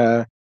on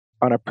a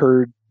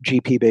per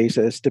GP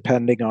basis,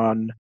 depending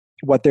on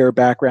what their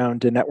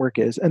background and network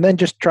is, and then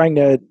just trying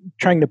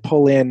to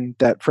pull in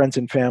that friends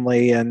and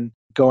family and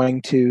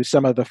going to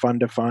some of the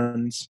fund of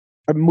funds.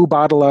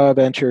 Mubadala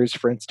Ventures,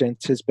 for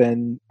instance, has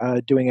been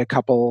doing a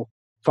couple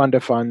fund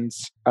of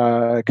funds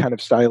kind of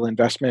style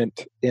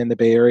investment in the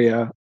Bay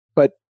Area.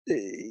 But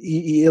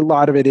a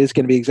lot of it is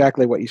going to be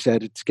exactly what you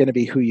said. It's going to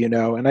be who you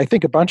know. And I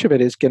think a bunch of it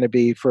is going to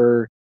be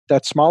for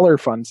that smaller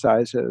fund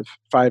size of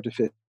 5 to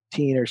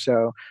 15 or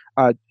so,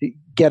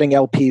 getting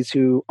LPs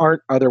who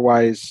aren't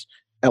otherwise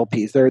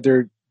LPs.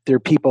 They're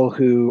people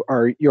who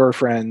are your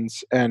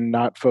friends and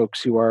not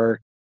folks who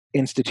are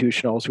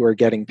institutionals who are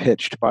getting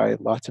pitched by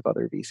lots of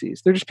other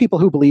VCs. They're just people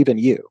who believe in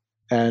you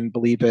and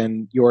believe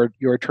in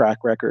your track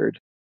record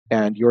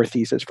and your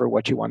thesis for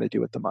what you want to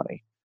do with the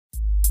money.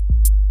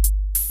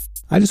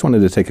 I just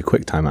wanted to take a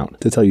quick time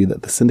out to tell you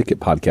that the Syndicate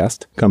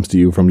podcast comes to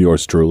you from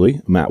yours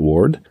truly, Matt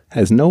Ward,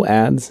 has no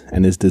ads,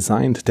 and is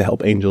designed to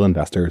help angel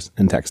investors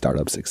and tech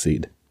startups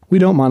succeed. We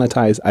don't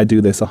monetize. I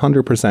do this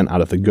 100%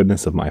 out of the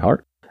goodness of my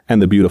heart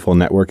and the beautiful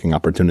networking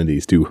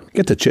opportunities to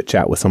get to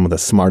chit-chat with some of the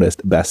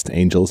smartest, best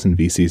angels and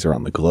VCs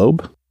around the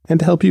globe, and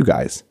to help you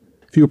guys.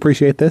 If you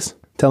appreciate this,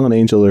 tell an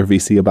angel or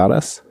VC about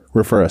us,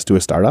 refer us to a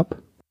startup,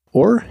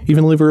 or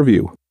even leave a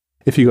review.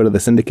 If you go to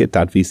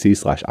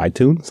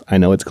thesyndicate.vc/iTunes, I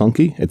know it's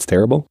clunky, it's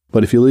terrible,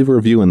 but if you leave a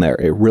review in there,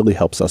 it really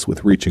helps us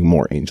with reaching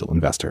more angel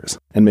investors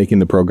and making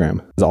the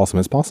program as awesome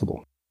as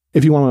possible.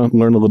 If you want to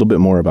learn a little bit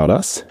more about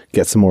us,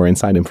 get some more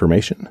inside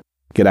information,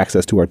 get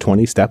access to our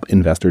 20-step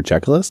investor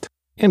checklist,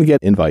 and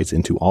get invites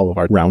into all of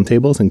our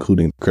roundtables,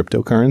 including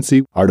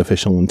cryptocurrency,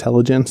 artificial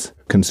intelligence,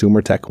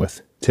 consumer tech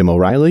with Tim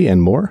O'Reilly,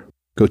 and more,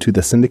 go to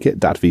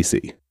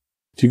thesyndicate.vc.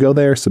 If you go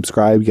there,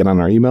 subscribe, get on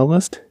our email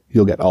list,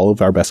 you'll get all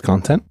of our best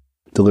content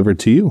delivered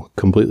to you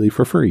completely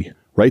for free,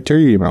 right to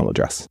your email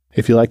address.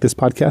 If you like this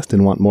podcast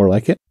and want more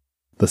like it,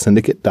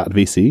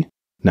 thesyndicate.vc.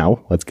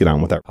 Now, let's get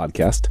on with our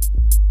podcast.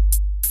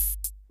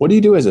 What do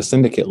you do as a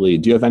syndicate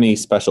lead? Do you have any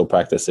special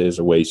practices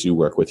or ways you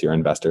work with your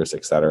investors,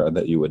 et cetera,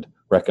 that you would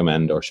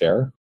recommend or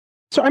share?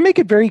 So I make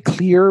it very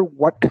clear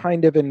what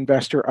kind of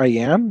investor I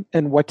am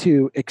and what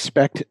to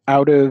expect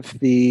out of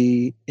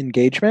the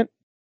engagement.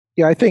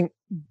 Yeah, I think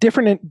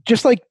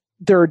just like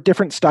there are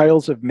different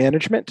styles of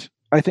management,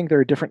 I think there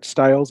are different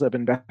styles of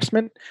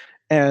investment.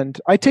 And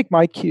I take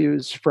my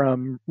cues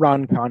from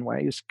Ron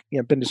Conway, who's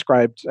been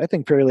described, I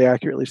think, fairly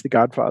accurately as the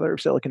godfather of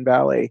Silicon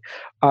Valley,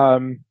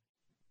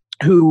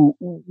 who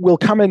will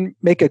come and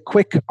make a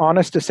quick,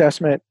 honest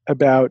assessment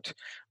about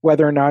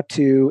whether or not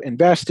to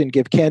invest and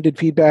give candid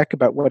feedback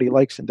about what he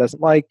likes and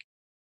doesn't like,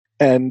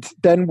 and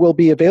then will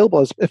be available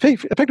as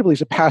effectively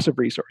as a passive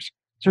resource.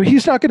 So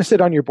he's not going to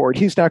sit on your board.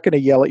 He's not going to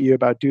yell at you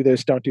about do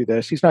this, don't do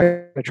this. He's not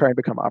going to try and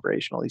become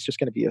operational. He's just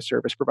going to be a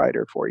service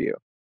provider for you.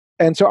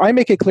 And so I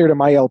make it clear to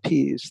my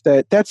LPs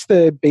that that's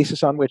the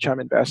basis on which I'm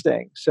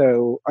investing.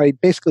 So I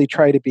basically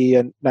try to be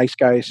a nice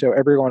guy so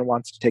everyone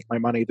wants to take my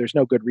money. There's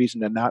no good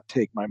reason to not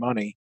take my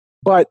money.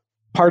 But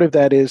part of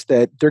that is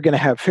that they're going to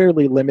have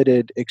fairly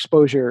limited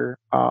exposure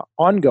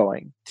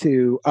ongoing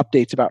to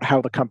updates about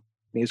how the company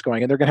is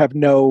going. And they're going to have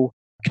no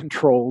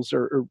controls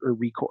or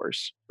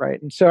recourse,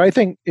 right? And so I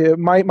think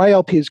my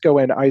LPs go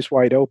in eyes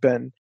wide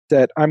open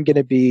that I'm going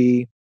to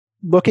be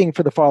looking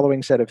for the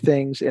following set of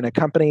things in a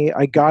company.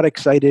 I got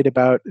excited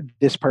about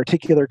this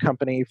particular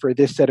company for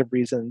this set of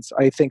reasons.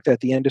 I think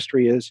that the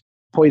industry is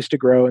poised to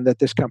grow and that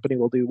this company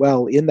will do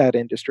well in that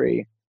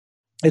industry.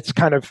 It's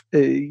kind of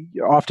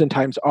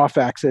oftentimes off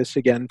axis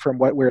again from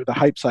where the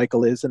hype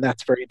cycle is, and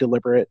that's very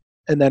deliberate.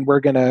 And then we're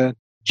going to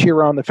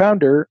cheer on the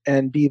founder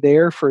and be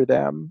there for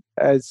them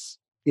as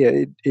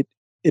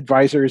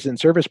advisors and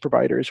service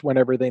providers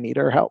whenever they need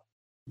our help.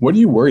 What are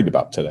you worried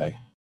about today?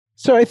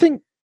 So I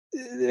think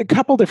a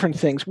couple different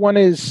things. One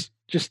is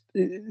just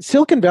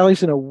Silicon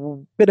Valley's in a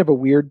bit of a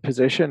weird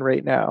position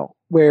right now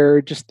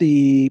where just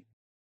the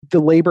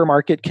labor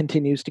market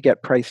continues to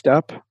get priced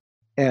up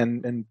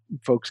and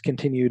folks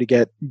continue to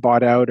get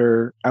bought out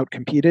or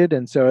outcompeted.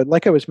 And so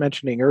like I was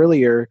mentioning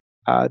earlier,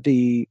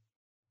 the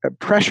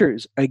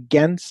pressures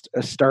against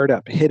a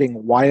startup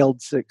hitting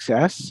wild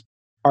success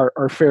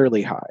are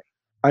fairly high.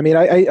 I mean,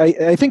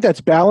 I think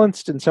that's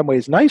balanced in some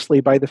ways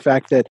nicely by the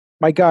fact that,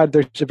 my God,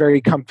 there's a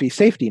very comfy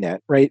safety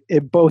net, right?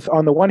 Both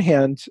on the one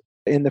hand,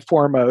 in the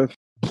form of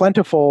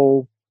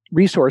plentiful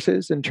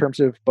resources in terms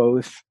of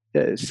both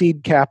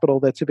seed capital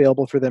that's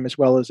available for them, as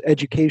well as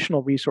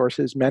educational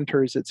resources,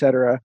 mentors, et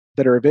cetera,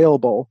 that are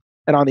available.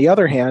 And on the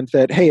other hand,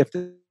 that, hey, if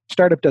the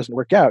startup doesn't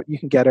work out, you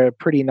can get a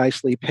pretty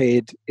nicely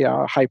paid,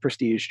 high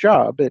prestige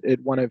job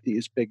at one of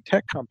these big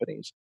tech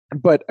companies.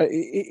 But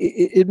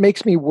it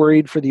makes me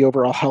worried for the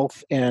overall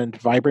health and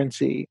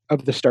vibrancy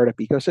of the startup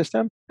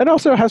ecosystem. And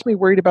also has me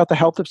worried about the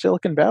health of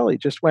Silicon Valley,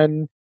 just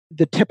when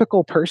the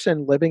typical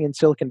person living in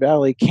Silicon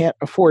Valley can't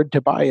afford to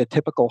buy a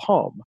typical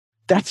home.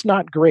 That's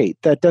not great.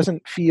 That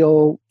doesn't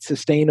feel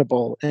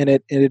sustainable. And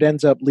it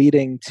ends up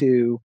leading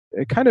to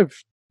a kind of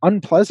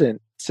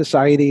unpleasant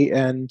society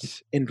and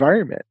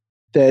environment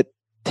that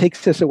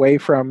takes us away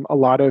from a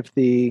lot of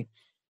the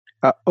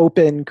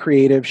open,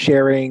 creative,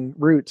 sharing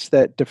roots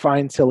that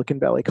define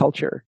Silicon Valley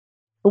culture.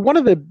 But one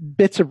of the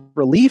bits of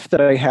relief that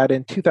I had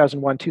in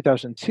 2001,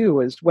 2002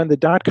 is when the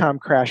dot-com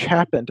crash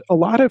happened, a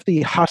lot of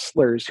the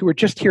hustlers who were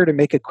just here to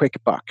make a quick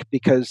buck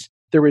because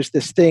there was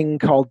this thing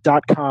called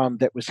dot-com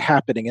that was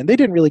happening, and they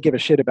didn't really give a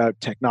shit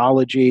about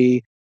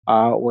technology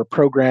or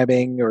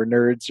programming or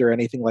nerds or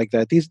anything like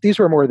that. These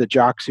were more the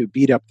jocks who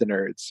beat up the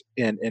nerds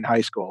in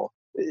high school.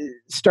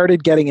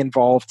 Started getting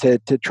involved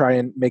to try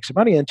and make some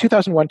money. In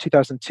 2001,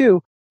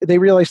 2002, they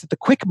realized that the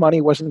quick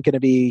money wasn't going to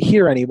be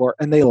here anymore,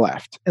 and they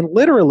left. And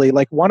literally,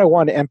 like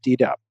 101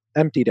 emptied out,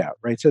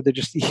 right? So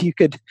you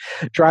could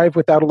drive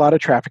without a lot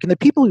of traffic. And the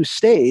people who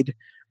stayed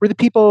were the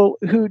people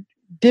who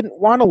didn't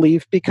want to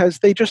leave because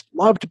they just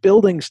loved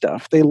building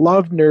stuff. They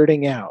loved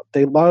nerding out.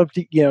 They loved,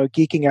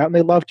 geeking out, and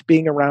they loved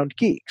being around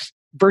geeks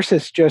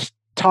versus just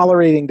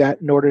tolerating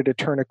that in order to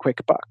turn a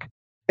quick buck.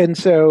 And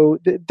so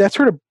that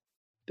sort of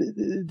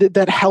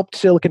that helped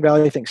Silicon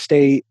Valley, I think,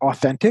 stay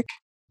authentic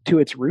to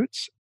its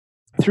roots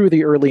through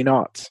the early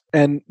noughts.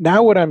 And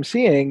now what I'm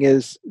seeing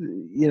is,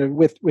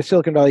 with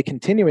Silicon Valley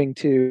continuing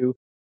to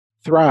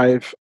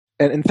thrive,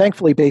 and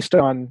thankfully based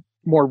on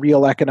more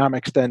real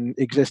economics than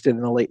existed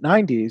in the late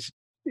 90s,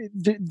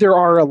 there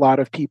are a lot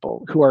of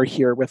people who are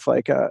here with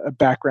like a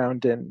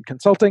background in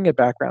consulting, a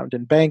background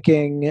in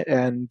banking,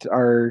 and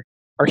are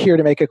here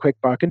to make a quick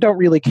buck and don't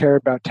really care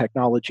about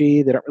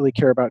technology. They don't really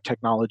care about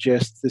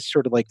technologists. This is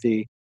sort of like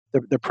the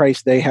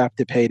price they have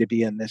to pay to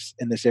be in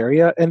this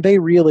area, and they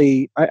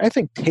really, I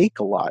think, take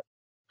a lot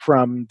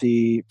from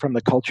the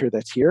culture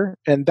that's here,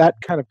 and that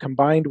kind of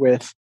combined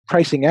with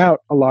pricing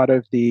out a lot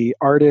of the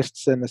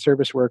artists and the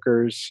service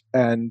workers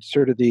and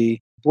sort of the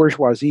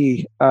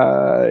bourgeoisie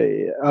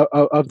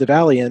of the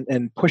valley,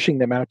 and pushing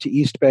them out to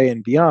East Bay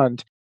and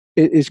beyond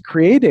is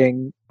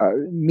creating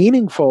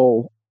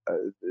meaningful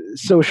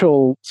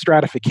social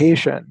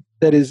stratification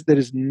that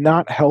is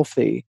not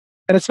healthy,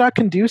 and it's not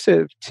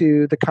conducive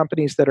to the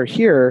companies that are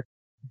here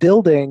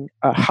building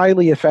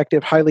highly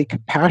effective, highly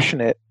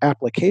compassionate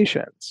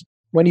applications.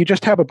 When you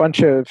just have a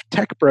bunch of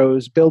tech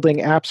bros building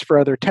apps for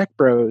other tech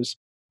bros,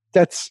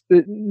 that's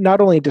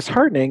not only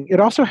disheartening, it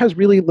also has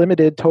really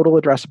limited total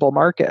addressable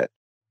market.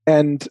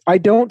 And I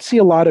don't see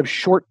a lot of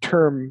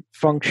short-term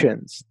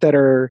functions that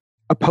are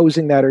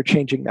opposing that or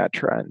changing that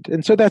trend.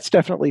 And so that's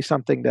definitely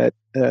something that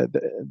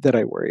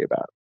I worry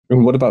about.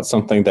 And what about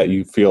something that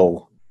you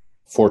feel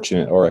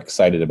fortunate or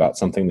excited about,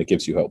 something that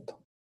gives you hope?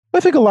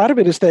 I think a lot of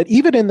it is that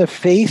even in the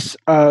face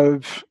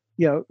of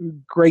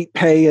great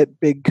pay at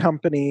big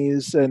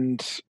companies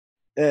and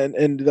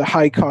the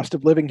high cost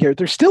of living here,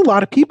 there's still a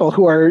lot of people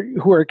who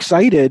are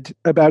excited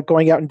about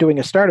going out and doing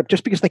a startup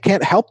just because they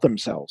can't help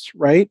themselves,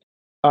 right?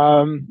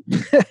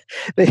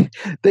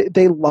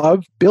 They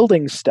love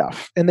building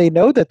stuff, and they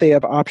know that they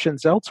have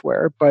options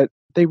elsewhere, but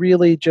they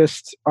really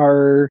just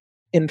are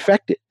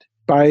infected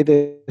by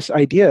this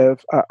idea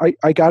of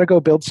I got to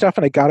go build stuff,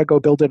 and I got to go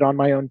build it on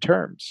my own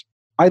terms.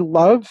 I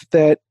love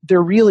that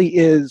there really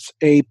is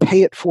a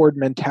pay it forward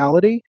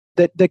mentality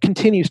that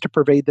continues to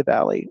pervade the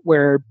valley,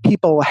 where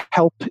people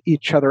help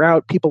each other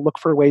out, people look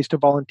for ways to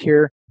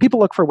volunteer, people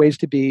look for ways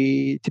to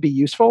be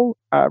useful,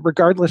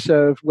 regardless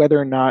of whether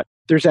or not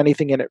there's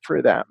anything in it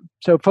for them.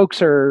 So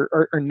folks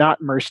are not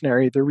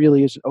mercenary. There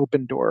really is an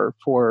open door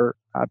for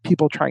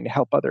people trying to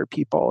help other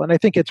people. And I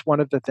think it's one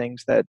of the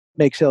things that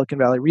makes Silicon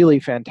Valley really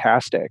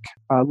fantastic.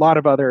 A lot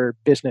of other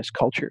business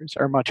cultures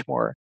are much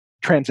more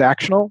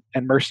transactional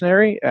and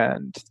mercenary,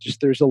 and just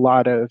there's a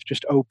lot of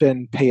just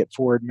open, pay it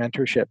forward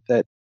mentorship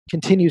that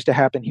continues to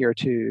happen here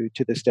to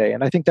this day.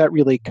 And I think that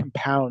really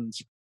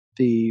compounds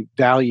the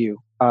value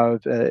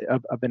of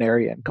an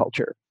area and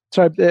culture.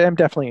 So I'm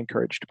definitely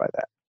encouraged by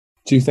that.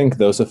 Do you think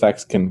those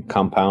effects can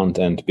compound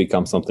and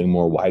become something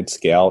more wide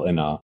scale in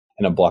a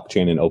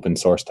blockchain and open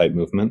source type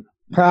movement?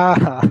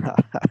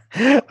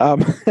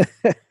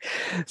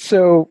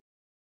 So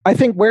I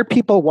think where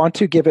people want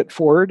to give it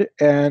forward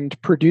and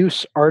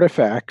produce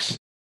artifacts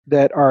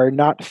that are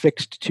not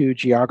fixed to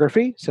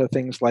geography, so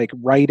things like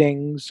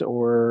writings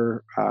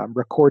or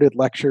recorded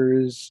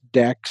lectures,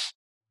 decks,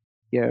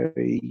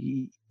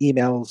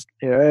 emails,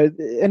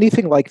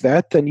 anything like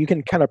that, then you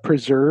can kind of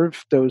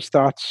preserve those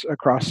thoughts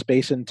across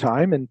space and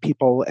time, and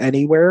people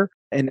anywhere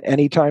and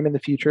anytime in the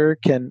future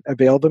can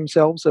avail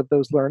themselves of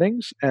those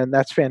learnings, and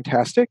that's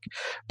fantastic.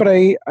 But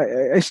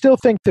I still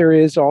think there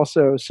is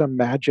also some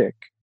magic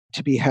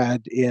to be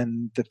had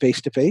in the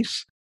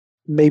face-to-face.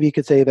 Maybe you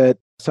could say that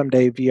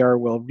someday VR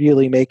will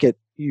really make it,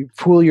 you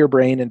fool your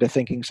brain into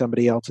thinking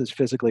somebody else is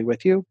physically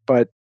with you,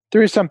 but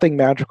there is something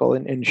magical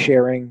in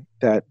sharing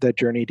that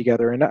journey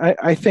together. And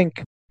I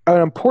think an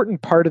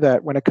important part of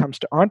that when it comes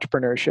to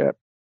entrepreneurship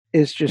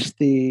is just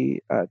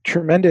the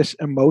tremendous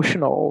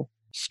emotional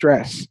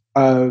stress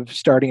of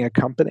starting a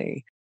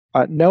company,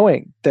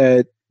 knowing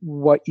that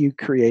what you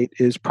create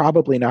is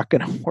probably not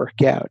going to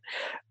work out.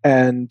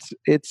 And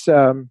it's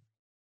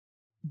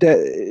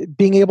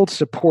being able to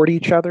support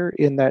each other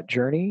in that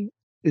journey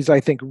is,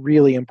 I think,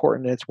 really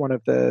important. It's one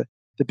of the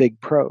big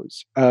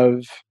pros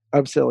of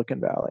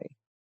Silicon Valley.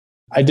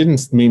 I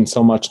didn't mean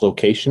so much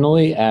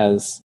locationally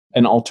as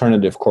an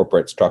alternative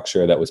corporate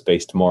structure that was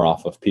based more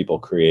off of people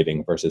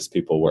creating versus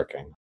people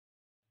working.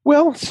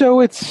 Well, so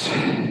it's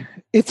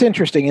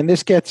interesting, and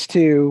this gets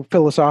to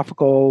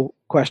philosophical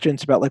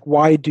questions about like,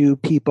 why do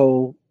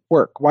people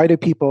work? Why do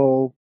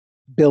people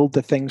build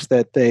the things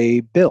that they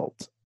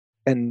build?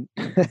 And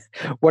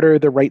what are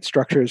the right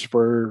structures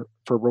for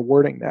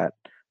rewarding that?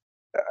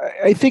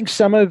 I think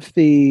some of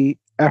the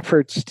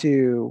efforts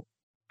to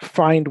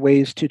find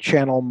ways to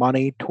channel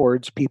money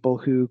towards people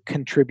who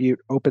contribute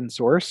open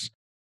source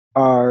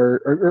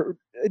are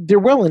they're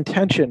well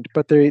intentioned,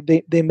 but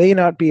they may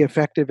not be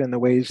effective in the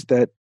ways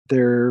that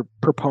their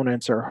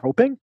proponents are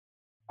hoping.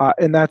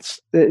 And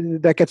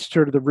that gets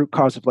sort of the root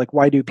cause of like,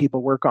 why do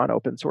people work on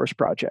open source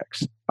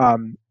projects?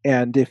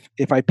 And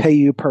if I pay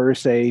you per,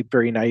 say,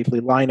 very naively,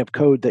 line of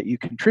code that you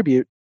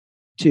contribute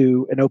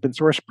to an open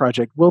source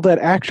project, will that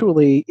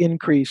actually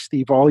increase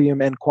the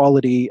volume and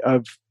quality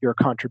of your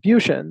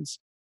contributions,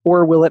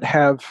 or will it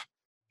have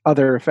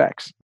other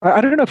effects?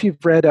 I don't know if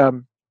you've read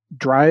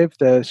Drive,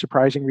 the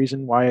surprising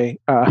reason why,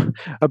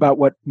 about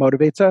what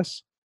motivates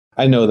us.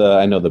 I know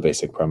the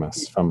basic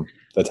premise from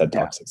the TED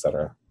Talks,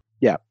 etc.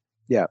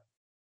 Yeah.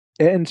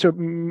 And so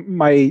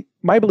my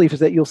belief is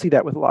that you'll see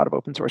that with a lot of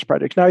open source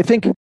projects. Now, I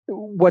think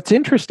what's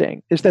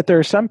interesting is that there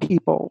are some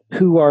people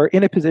who are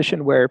in a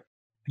position where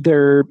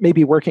they're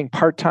maybe working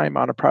part-time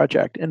on a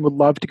project and would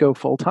love to go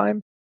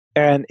full-time.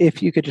 And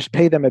if you could just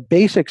pay them a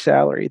basic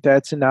salary,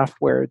 that's enough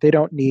where they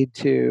don't need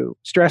to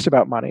stress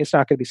about money. It's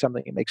not going to be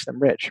something that makes them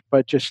rich,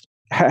 but just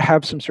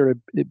have some sort of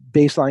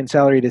baseline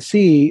salary to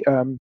see,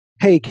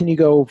 hey, can you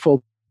go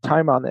full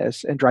time on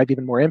this and drive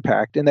even more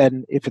impact? And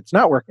then if it's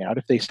not working out,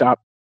 if they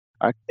stop,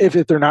 if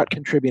they're not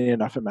contributing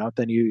enough amount,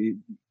 then you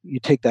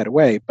take that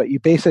away. But you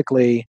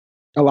basically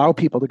allow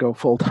people to go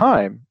full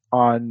time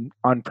on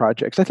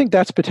projects. I think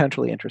that's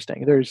potentially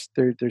interesting. There's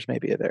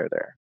maybe a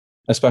there.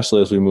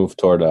 Especially as we move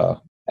toward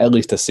at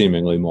least a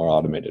seemingly more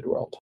automated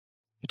world.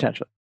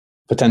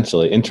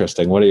 Potentially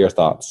interesting. What are your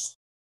thoughts?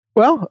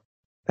 Well,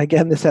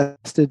 again, this has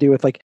to do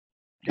with like,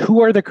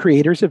 who are the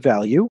creators of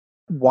value?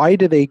 Why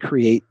do they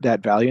create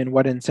that value, and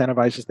what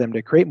incentivizes them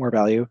to create more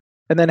value?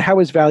 And then how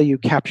is value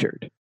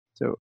captured?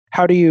 So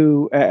how do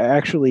you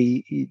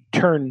actually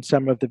turn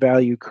some of the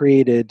value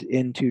created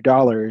into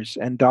dollars,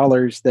 and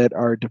dollars that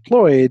are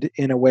deployed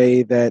in a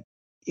way that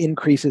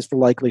increases the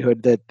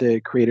likelihood that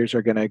the creators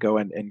are going to go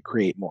and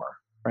create more,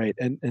 right?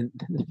 And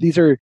these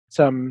are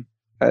some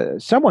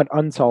somewhat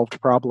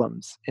unsolved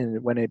problems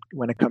when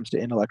it comes to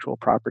intellectual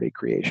property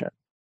creation.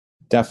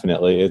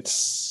 Definitely.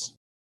 It's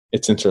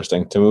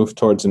interesting to move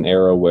towards an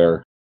era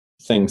where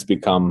things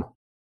become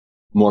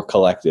more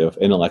collective.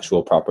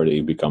 Intellectual property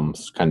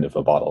becomes kind of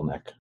a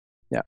bottleneck.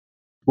 Yeah.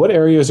 What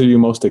areas are you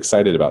most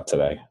excited about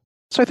today?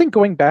 So I think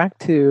going back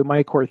to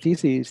my core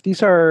theses,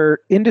 these are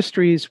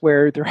industries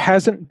where there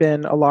hasn't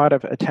been a lot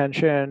of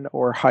attention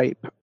or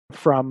hype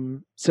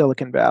from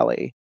Silicon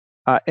Valley.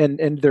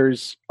 And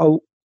there's a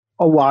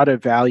lot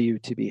of value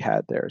to be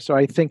had there. So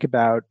I think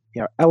about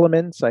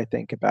elements, I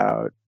think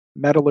about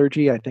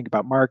metallurgy, I think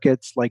about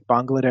markets like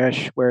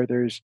Bangladesh, where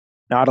there's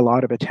not a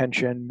lot of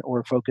attention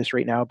or focus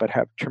right now, but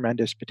have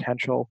tremendous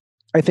potential.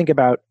 I think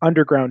about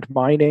underground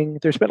mining.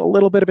 There's been a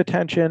little bit of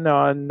attention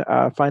on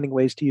finding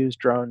ways to use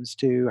drones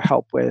to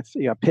help with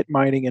pit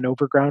mining and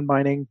overground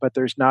mining, but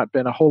there's not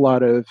been a whole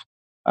lot of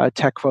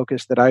tech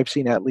focus that I've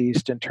seen, at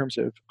least in terms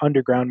of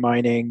underground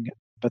mining,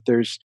 but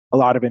there's a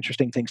lot of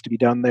interesting things to be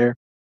done there.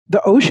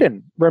 The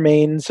ocean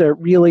remains a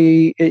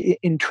really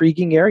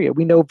intriguing area.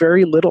 We know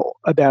very little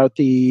about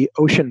the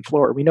ocean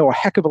floor. We know a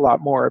heck of a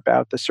lot more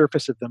about the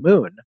surface of the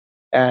moon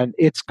and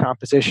its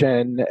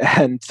composition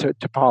and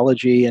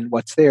topology and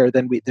what's there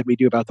than we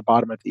do about the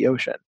bottom of the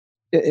ocean.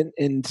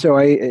 And so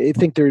I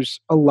think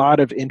there's a lot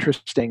of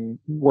interesting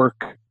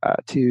work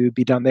to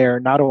be done there,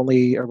 not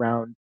only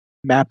around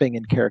mapping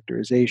and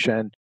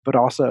characterization, but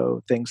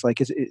also things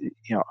like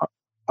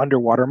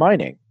underwater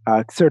mining.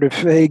 Sort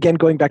of, again,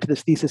 going back to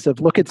this thesis of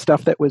look at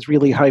stuff that was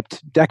really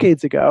hyped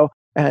decades ago,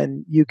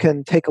 and you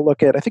can take a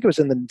look at, I think it was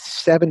in the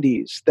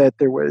 70s that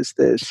there was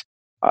this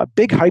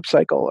big hype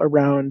cycle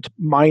around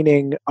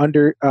mining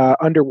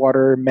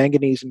underwater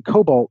manganese and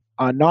cobalt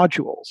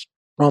nodules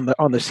on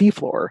the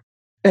seafloor.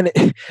 And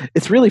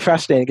it's really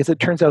fascinating because it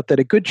turns out that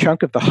a good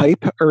chunk of the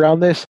hype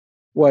around this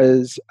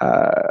was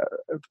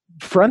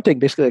fronting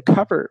basically a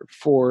cover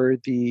for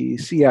the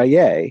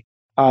CIA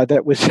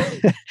that was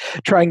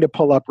trying to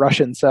pull up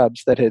Russian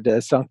subs that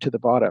had sunk to the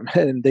bottom.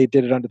 And they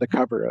did it under the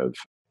cover of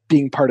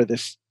being part of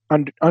this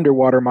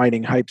underwater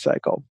mining hype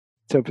cycle.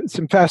 So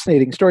some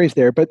fascinating stories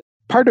there. But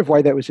part of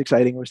why that was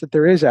exciting was that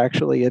there is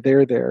actually a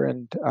there.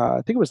 And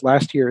I think it was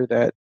last year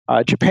that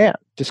Japan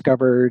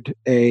discovered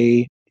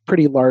a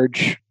pretty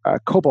large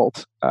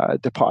cobalt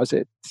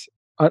deposit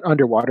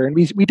underwater. And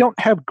we don't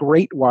have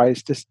great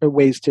ways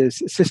to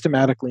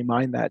systematically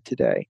mine that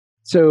today.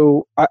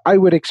 So I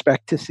would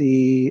expect to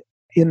see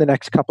in the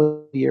next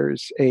couple of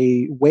years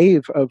a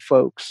wave of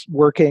folks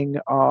working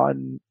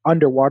on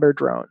underwater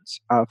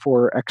drones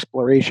for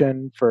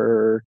exploration,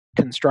 for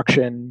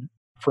construction,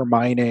 for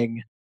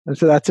mining. And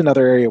so that's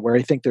another area where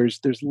I think there's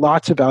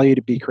lots of value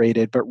to be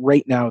created, but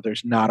right now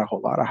there's not a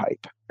whole lot of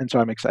hype. And so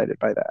I'm excited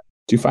by that.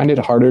 Do you find it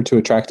harder to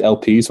attract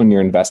LPs when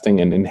you're investing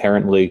in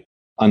inherently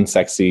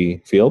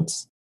unsexy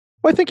fields?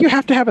 Well, I think you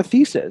have to have a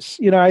thesis.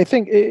 I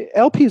think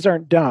LPs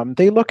aren't dumb.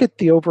 They look at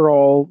the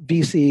overall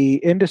VC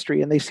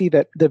industry and they see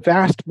that the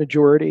vast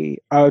majority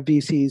of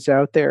VCs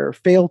out there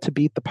fail to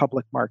beat the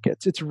public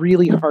markets. It's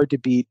really hard to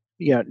beat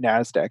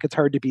NASDAQ. It's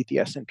hard to beat the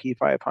S&P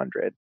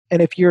 500.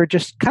 And if you're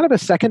just kind of a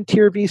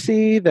second-tier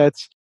VC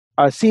that's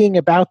seeing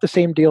about the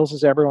same deals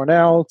as everyone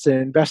else and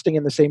investing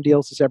in the same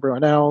deals as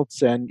everyone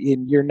else, and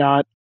you're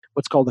not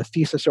what's called a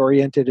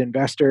thesis-oriented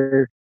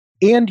investor,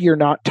 and you're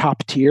not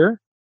top tier,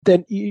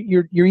 then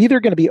you're either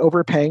going to be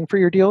overpaying for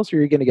your deals or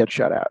you're going to get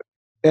shut out.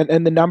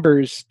 And the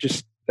numbers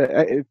just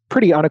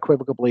pretty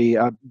unequivocally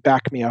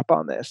back me up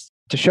on this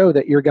to show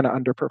that you're going to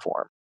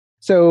underperform.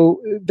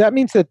 So that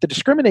means that the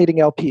discriminating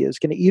LP is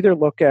going to either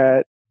look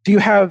at, do you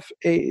have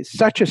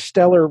such a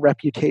stellar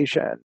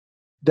reputation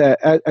that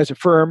as a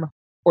firm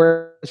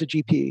or as a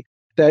GP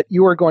that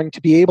you are going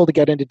to be able to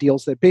get into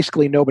deals that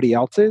basically nobody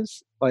else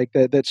is, like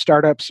that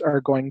startups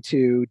are going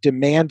to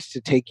demand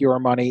to take your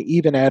money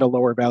even at a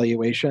lower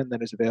valuation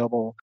than is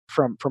available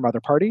from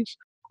other parties?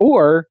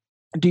 Or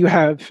do you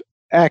have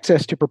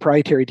access to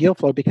proprietary deal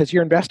flow because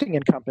you're investing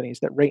in companies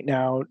that right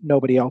now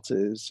nobody else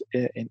is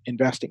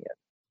investing in,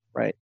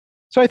 right?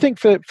 So I think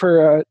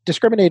for a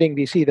discriminating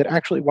VC that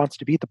actually wants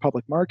to beat the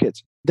public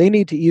markets, they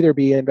need to either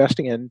be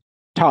investing in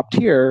top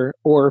tier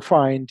or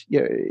find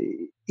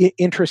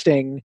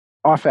interesting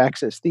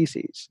off-axis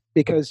theses,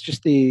 because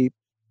just the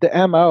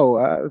MO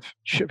of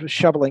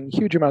shoveling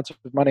huge amounts of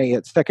money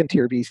at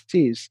second-tier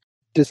VCs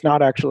does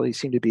not actually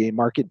seem to be a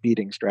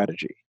market-beating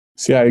strategy.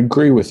 See, I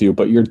agree with you,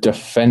 but you're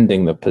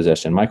defending the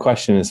position. My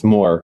question is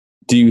more,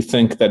 do you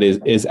think that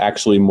is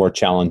actually more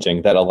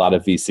challenging that a lot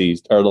of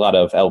VCs or a lot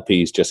of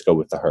LPs just go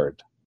with the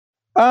herd?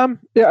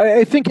 Yeah,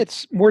 I think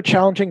it's more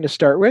challenging to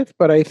start with,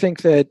 but I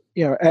think that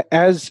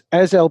as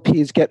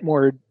LPs get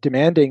more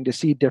demanding to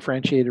see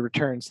differentiated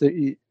returns,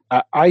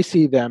 I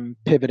see them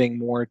pivoting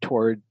more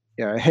toward,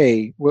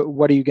 hey,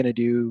 what are you going to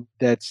do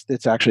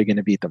that's actually going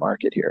to beat the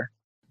market here?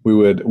 We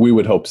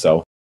would hope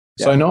so.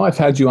 So I know I've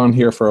had you on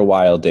here for a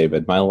while,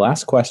 David. My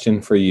last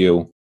question for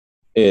you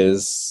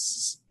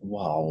is,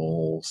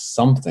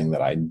 something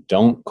that I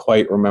don't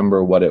quite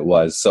remember what it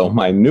was. So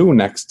my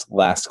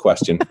last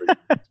question for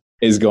you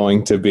is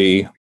going to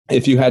be,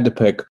 if you had to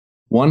pick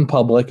one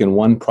public and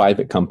one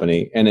private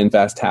company and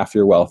invest half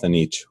your wealth in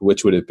each,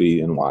 which would it be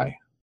and why?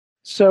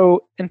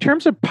 So in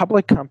terms of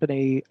public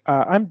company,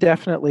 I'm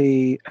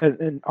definitely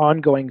an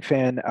ongoing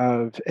fan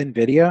of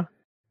NVIDIA.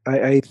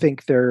 I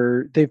think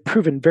they've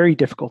proven very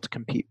difficult to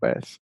compete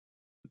with.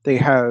 They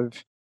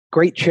have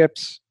great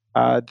chips,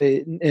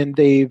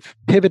 they've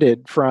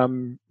pivoted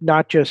from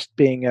not just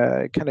being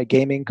a kind of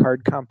gaming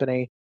card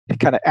company,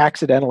 kind of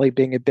accidentally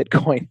being a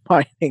Bitcoin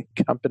mining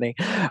company,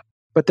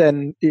 but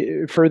then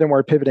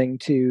furthermore pivoting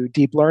to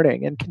deep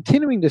learning and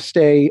continuing to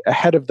stay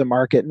ahead of the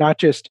market, not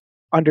just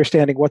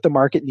understanding what the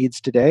market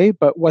needs today,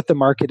 but what the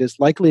market is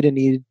likely to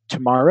need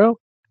tomorrow,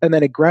 and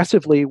then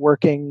aggressively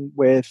working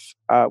with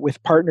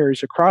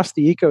partners across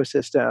the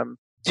ecosystem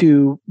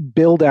to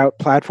build out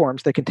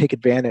platforms that can take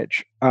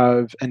advantage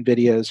of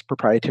NVIDIA's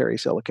proprietary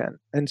silicon.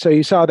 And so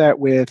you saw that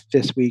with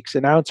this week's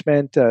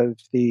announcement of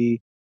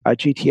the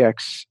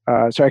GTX,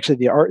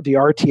 the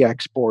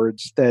RTX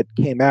boards that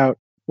came out,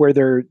 where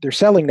they're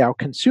selling now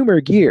consumer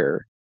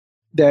gear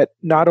that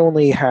not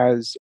only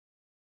has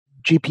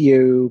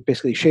GPU,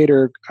 basically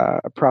shader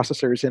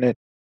processors in it,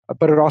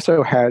 but it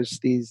also has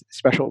these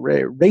special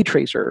ray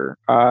tracer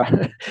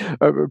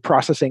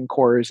processing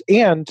cores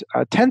and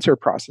tensor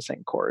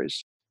processing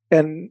cores,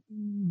 and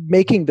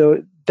making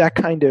that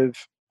kind of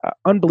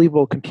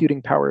unbelievable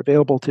computing power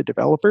available to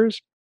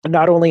developers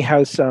not only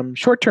has some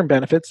short-term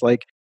benefits,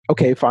 like,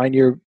 okay, fine,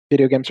 your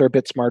video games are a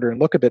bit smarter and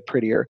look a bit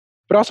prettier,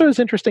 but also has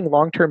interesting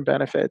long-term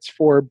benefits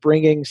for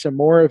bringing some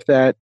more of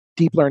that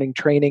deep learning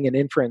training and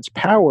inference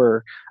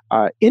power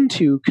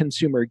into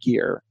consumer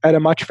gear at a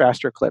much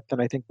faster clip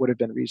than I think would have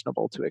been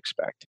reasonable to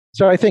expect.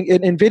 So I think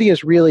NVIDIA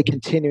is really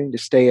continuing to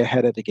stay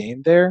ahead of the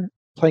game there,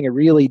 playing a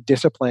really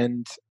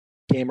disciplined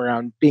game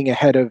around being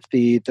ahead of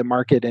the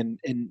market and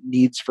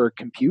needs for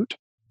compute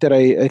that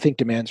I think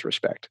demands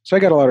respect. So I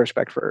got a lot of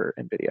respect for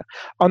NVIDIA.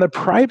 On the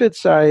private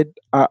side,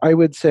 I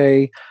would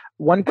say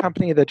one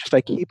company that just I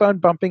keep on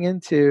bumping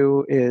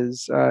into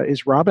is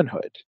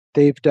Robinhood.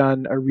 They've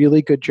done a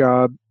really good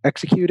job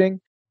executing.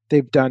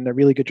 They've done a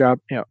really good job,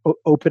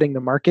 opening the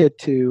market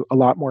to a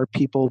lot more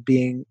people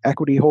being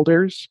equity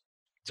holders.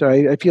 So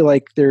I feel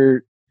like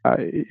they're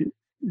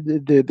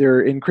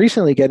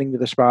increasingly getting to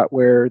the spot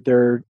where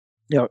they're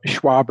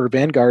Schwab or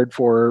Vanguard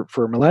for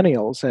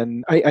millennials,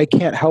 and I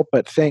can't help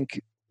but think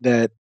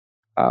that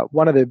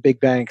one of the big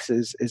banks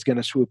is going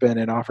to swoop in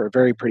and offer a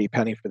very pretty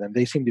penny for them.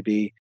 They seem to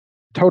be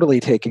totally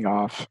taking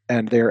off,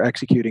 and they're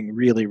executing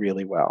really,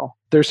 really well.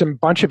 There's some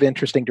bunch of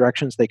interesting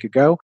directions they could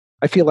go.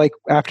 I feel like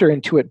after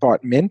Intuit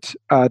bought Mint,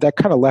 that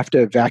kind of left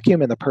a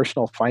vacuum in the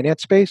personal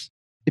finance space.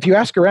 If you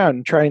ask around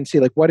and try and see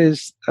what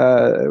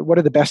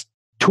are the best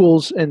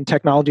tools and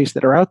technologies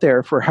that are out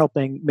there for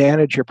helping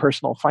manage your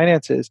personal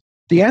finances,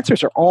 the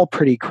answers are all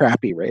pretty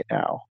crappy right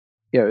now.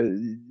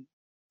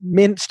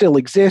 Mint still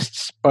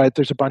exists, but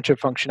there's a bunch of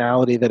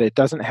functionality that it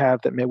doesn't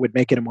have that would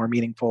make it a more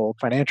meaningful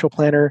financial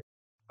planner.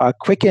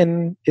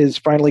 Quicken is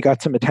finally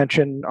got some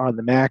attention on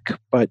the Mac,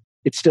 but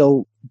it's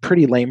still a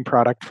pretty lame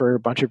product for a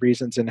bunch of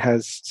reasons and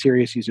has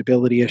serious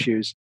usability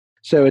issues.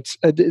 So it's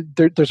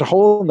there's a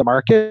hole in the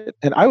market,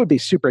 and I would be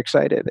super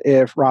excited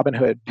if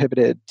Robinhood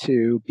pivoted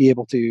to be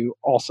able to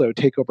also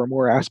take over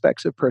more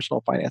aspects of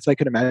personal finance. I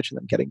could imagine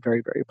them getting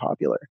very, very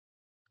popular.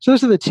 So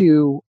those are the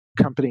two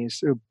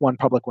companies, one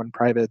public, one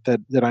private,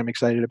 that I'm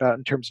excited about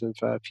in terms of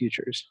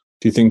futures.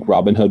 Do you think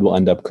Robinhood will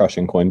end up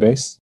crushing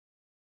Coinbase?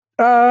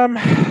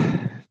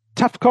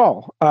 Tough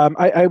call.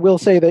 I will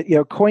say that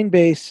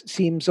Coinbase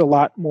seems a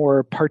lot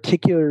more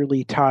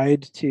particularly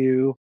tied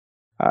to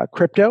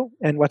crypto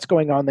and what's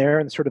going on there,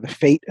 and sort of the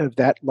fate of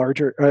that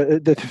larger,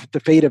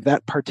 the fate of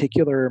that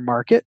particular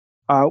market.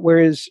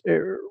 Whereas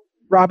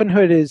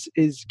Robinhood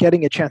is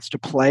getting a chance to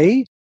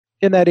play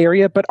in that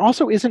area, but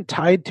also isn't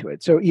tied to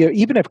it. So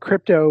even if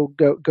crypto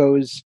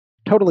goes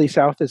totally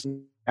south as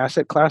an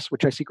asset class,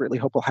 which I secretly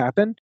hope will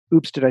happen.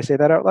 Oops, did I say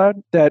that out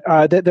loud? That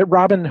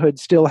Robinhood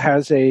still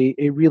has a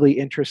really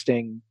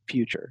interesting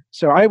future.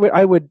 So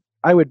I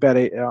would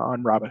bet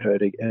on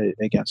Robinhood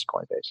against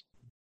Coinbase.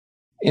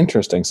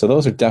 Interesting. So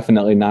those are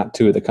definitely not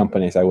two of the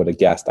companies I would have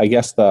guessed. I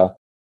guess the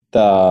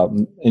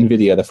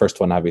NVIDIA, the first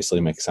one,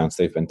 obviously makes sense.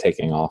 They've been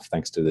taking off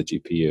thanks to the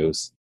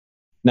GPUs.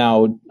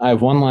 Now, I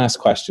have one last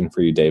question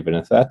for you, David.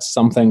 If that's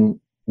something,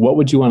 what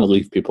would you want to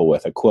leave people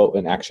with? A quote,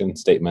 an action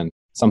statement,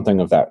 something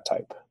of that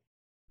type?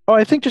 Oh,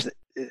 I think just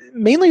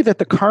mainly that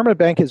the karma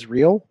bank is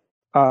real,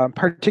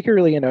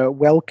 particularly in a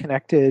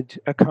well-connected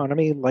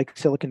economy like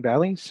Silicon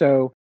Valley.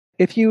 So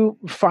if you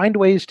find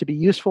ways to be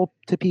useful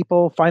to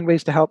people, find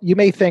ways to help, you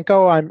may think,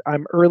 oh,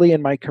 I'm early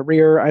in my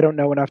career. I don't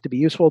know enough to be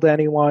useful to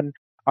anyone.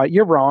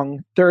 You're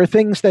wrong. There are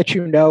things that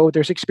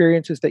there's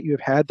experiences that you have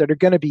had that are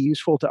going to be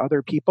useful to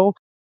other people.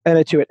 And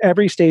at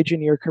every stage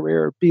in your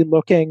career, be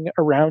looking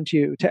around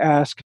you to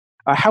ask,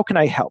 how can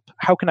I help?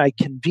 How can I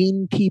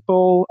convene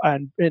people?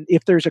 And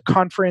if there's a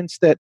conference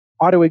that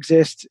ought to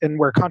exist, and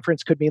where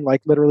conference could mean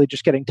like literally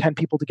just getting 10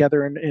 people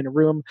together in a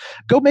room,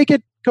 go make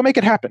it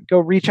happen. Go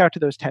reach out to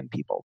those 10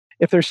 people.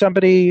 If there's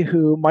somebody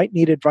who might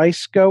need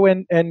advice, go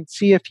and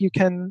see if you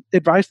can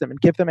advise them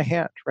and give them a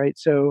hand, right?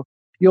 So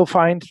you'll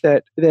find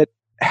that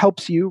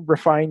helps you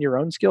refine your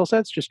own skill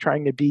sets, just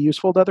trying to be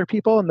useful to other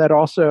people, and that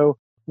also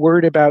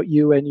word about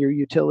you and your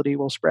utility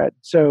will spread.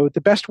 So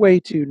the best way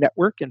to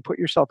network and put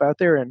yourself out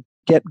there and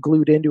get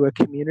glued into a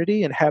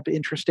community and have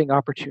interesting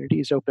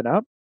opportunities open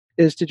up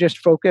is to just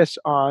focus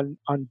on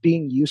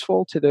being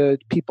useful to the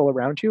people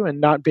around you and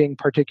not being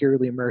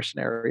particularly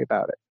mercenary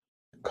about it.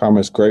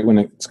 Karma's great when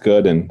it's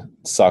good and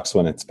sucks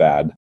when it's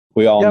bad.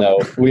 We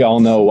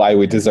all know why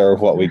we deserve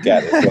what we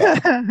get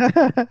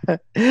as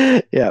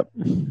well. Yep.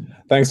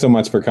 Thanks so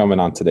much for coming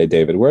on today,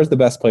 David. Where's the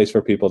best place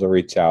for people to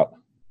reach out?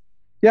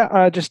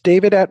 Yeah, just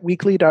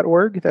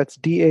david@weekly.org. That's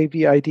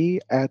DAVID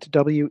at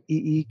WEEKLY.org.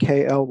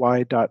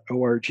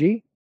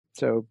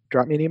 So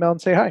drop me an email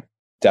and say hi.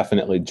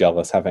 Definitely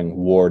jealous. Having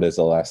Ward as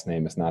a last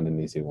name is not an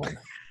easy one.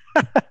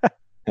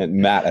 And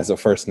Matt as a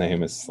first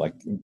name is like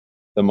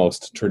the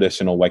most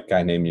traditional white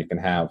guy name you can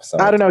have. So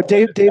I don't know.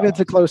 David's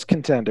a close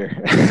contender.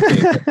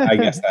 I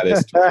guess that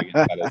is true.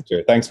 That is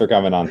true. Thanks for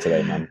coming on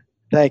today, man.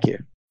 Thank you.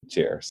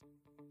 Cheers.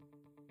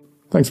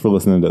 Thanks for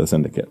listening to The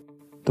Syndicate,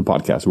 the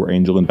podcast where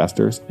angel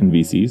investors and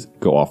VCs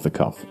go off the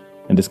cuff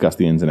and discuss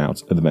the ins and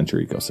outs of the venture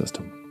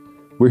ecosystem.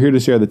 We're here to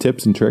share the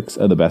tips and tricks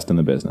of the best in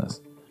the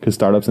business, because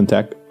startups and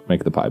tech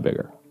make the pie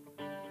bigger.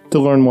 To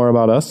learn more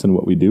about us and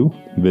what we do,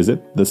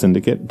 visit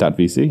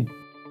thesyndicate.vc.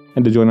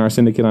 And to join our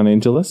syndicate on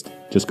AngelList,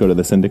 just go to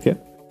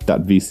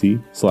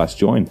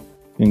thesyndicate.vc/join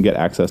and get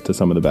access to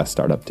some of the best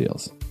startup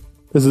deals.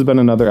 This has been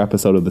another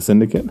episode of The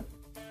Syndicate.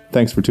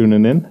 Thanks for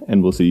tuning in,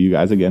 and we'll see you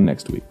guys again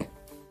next week.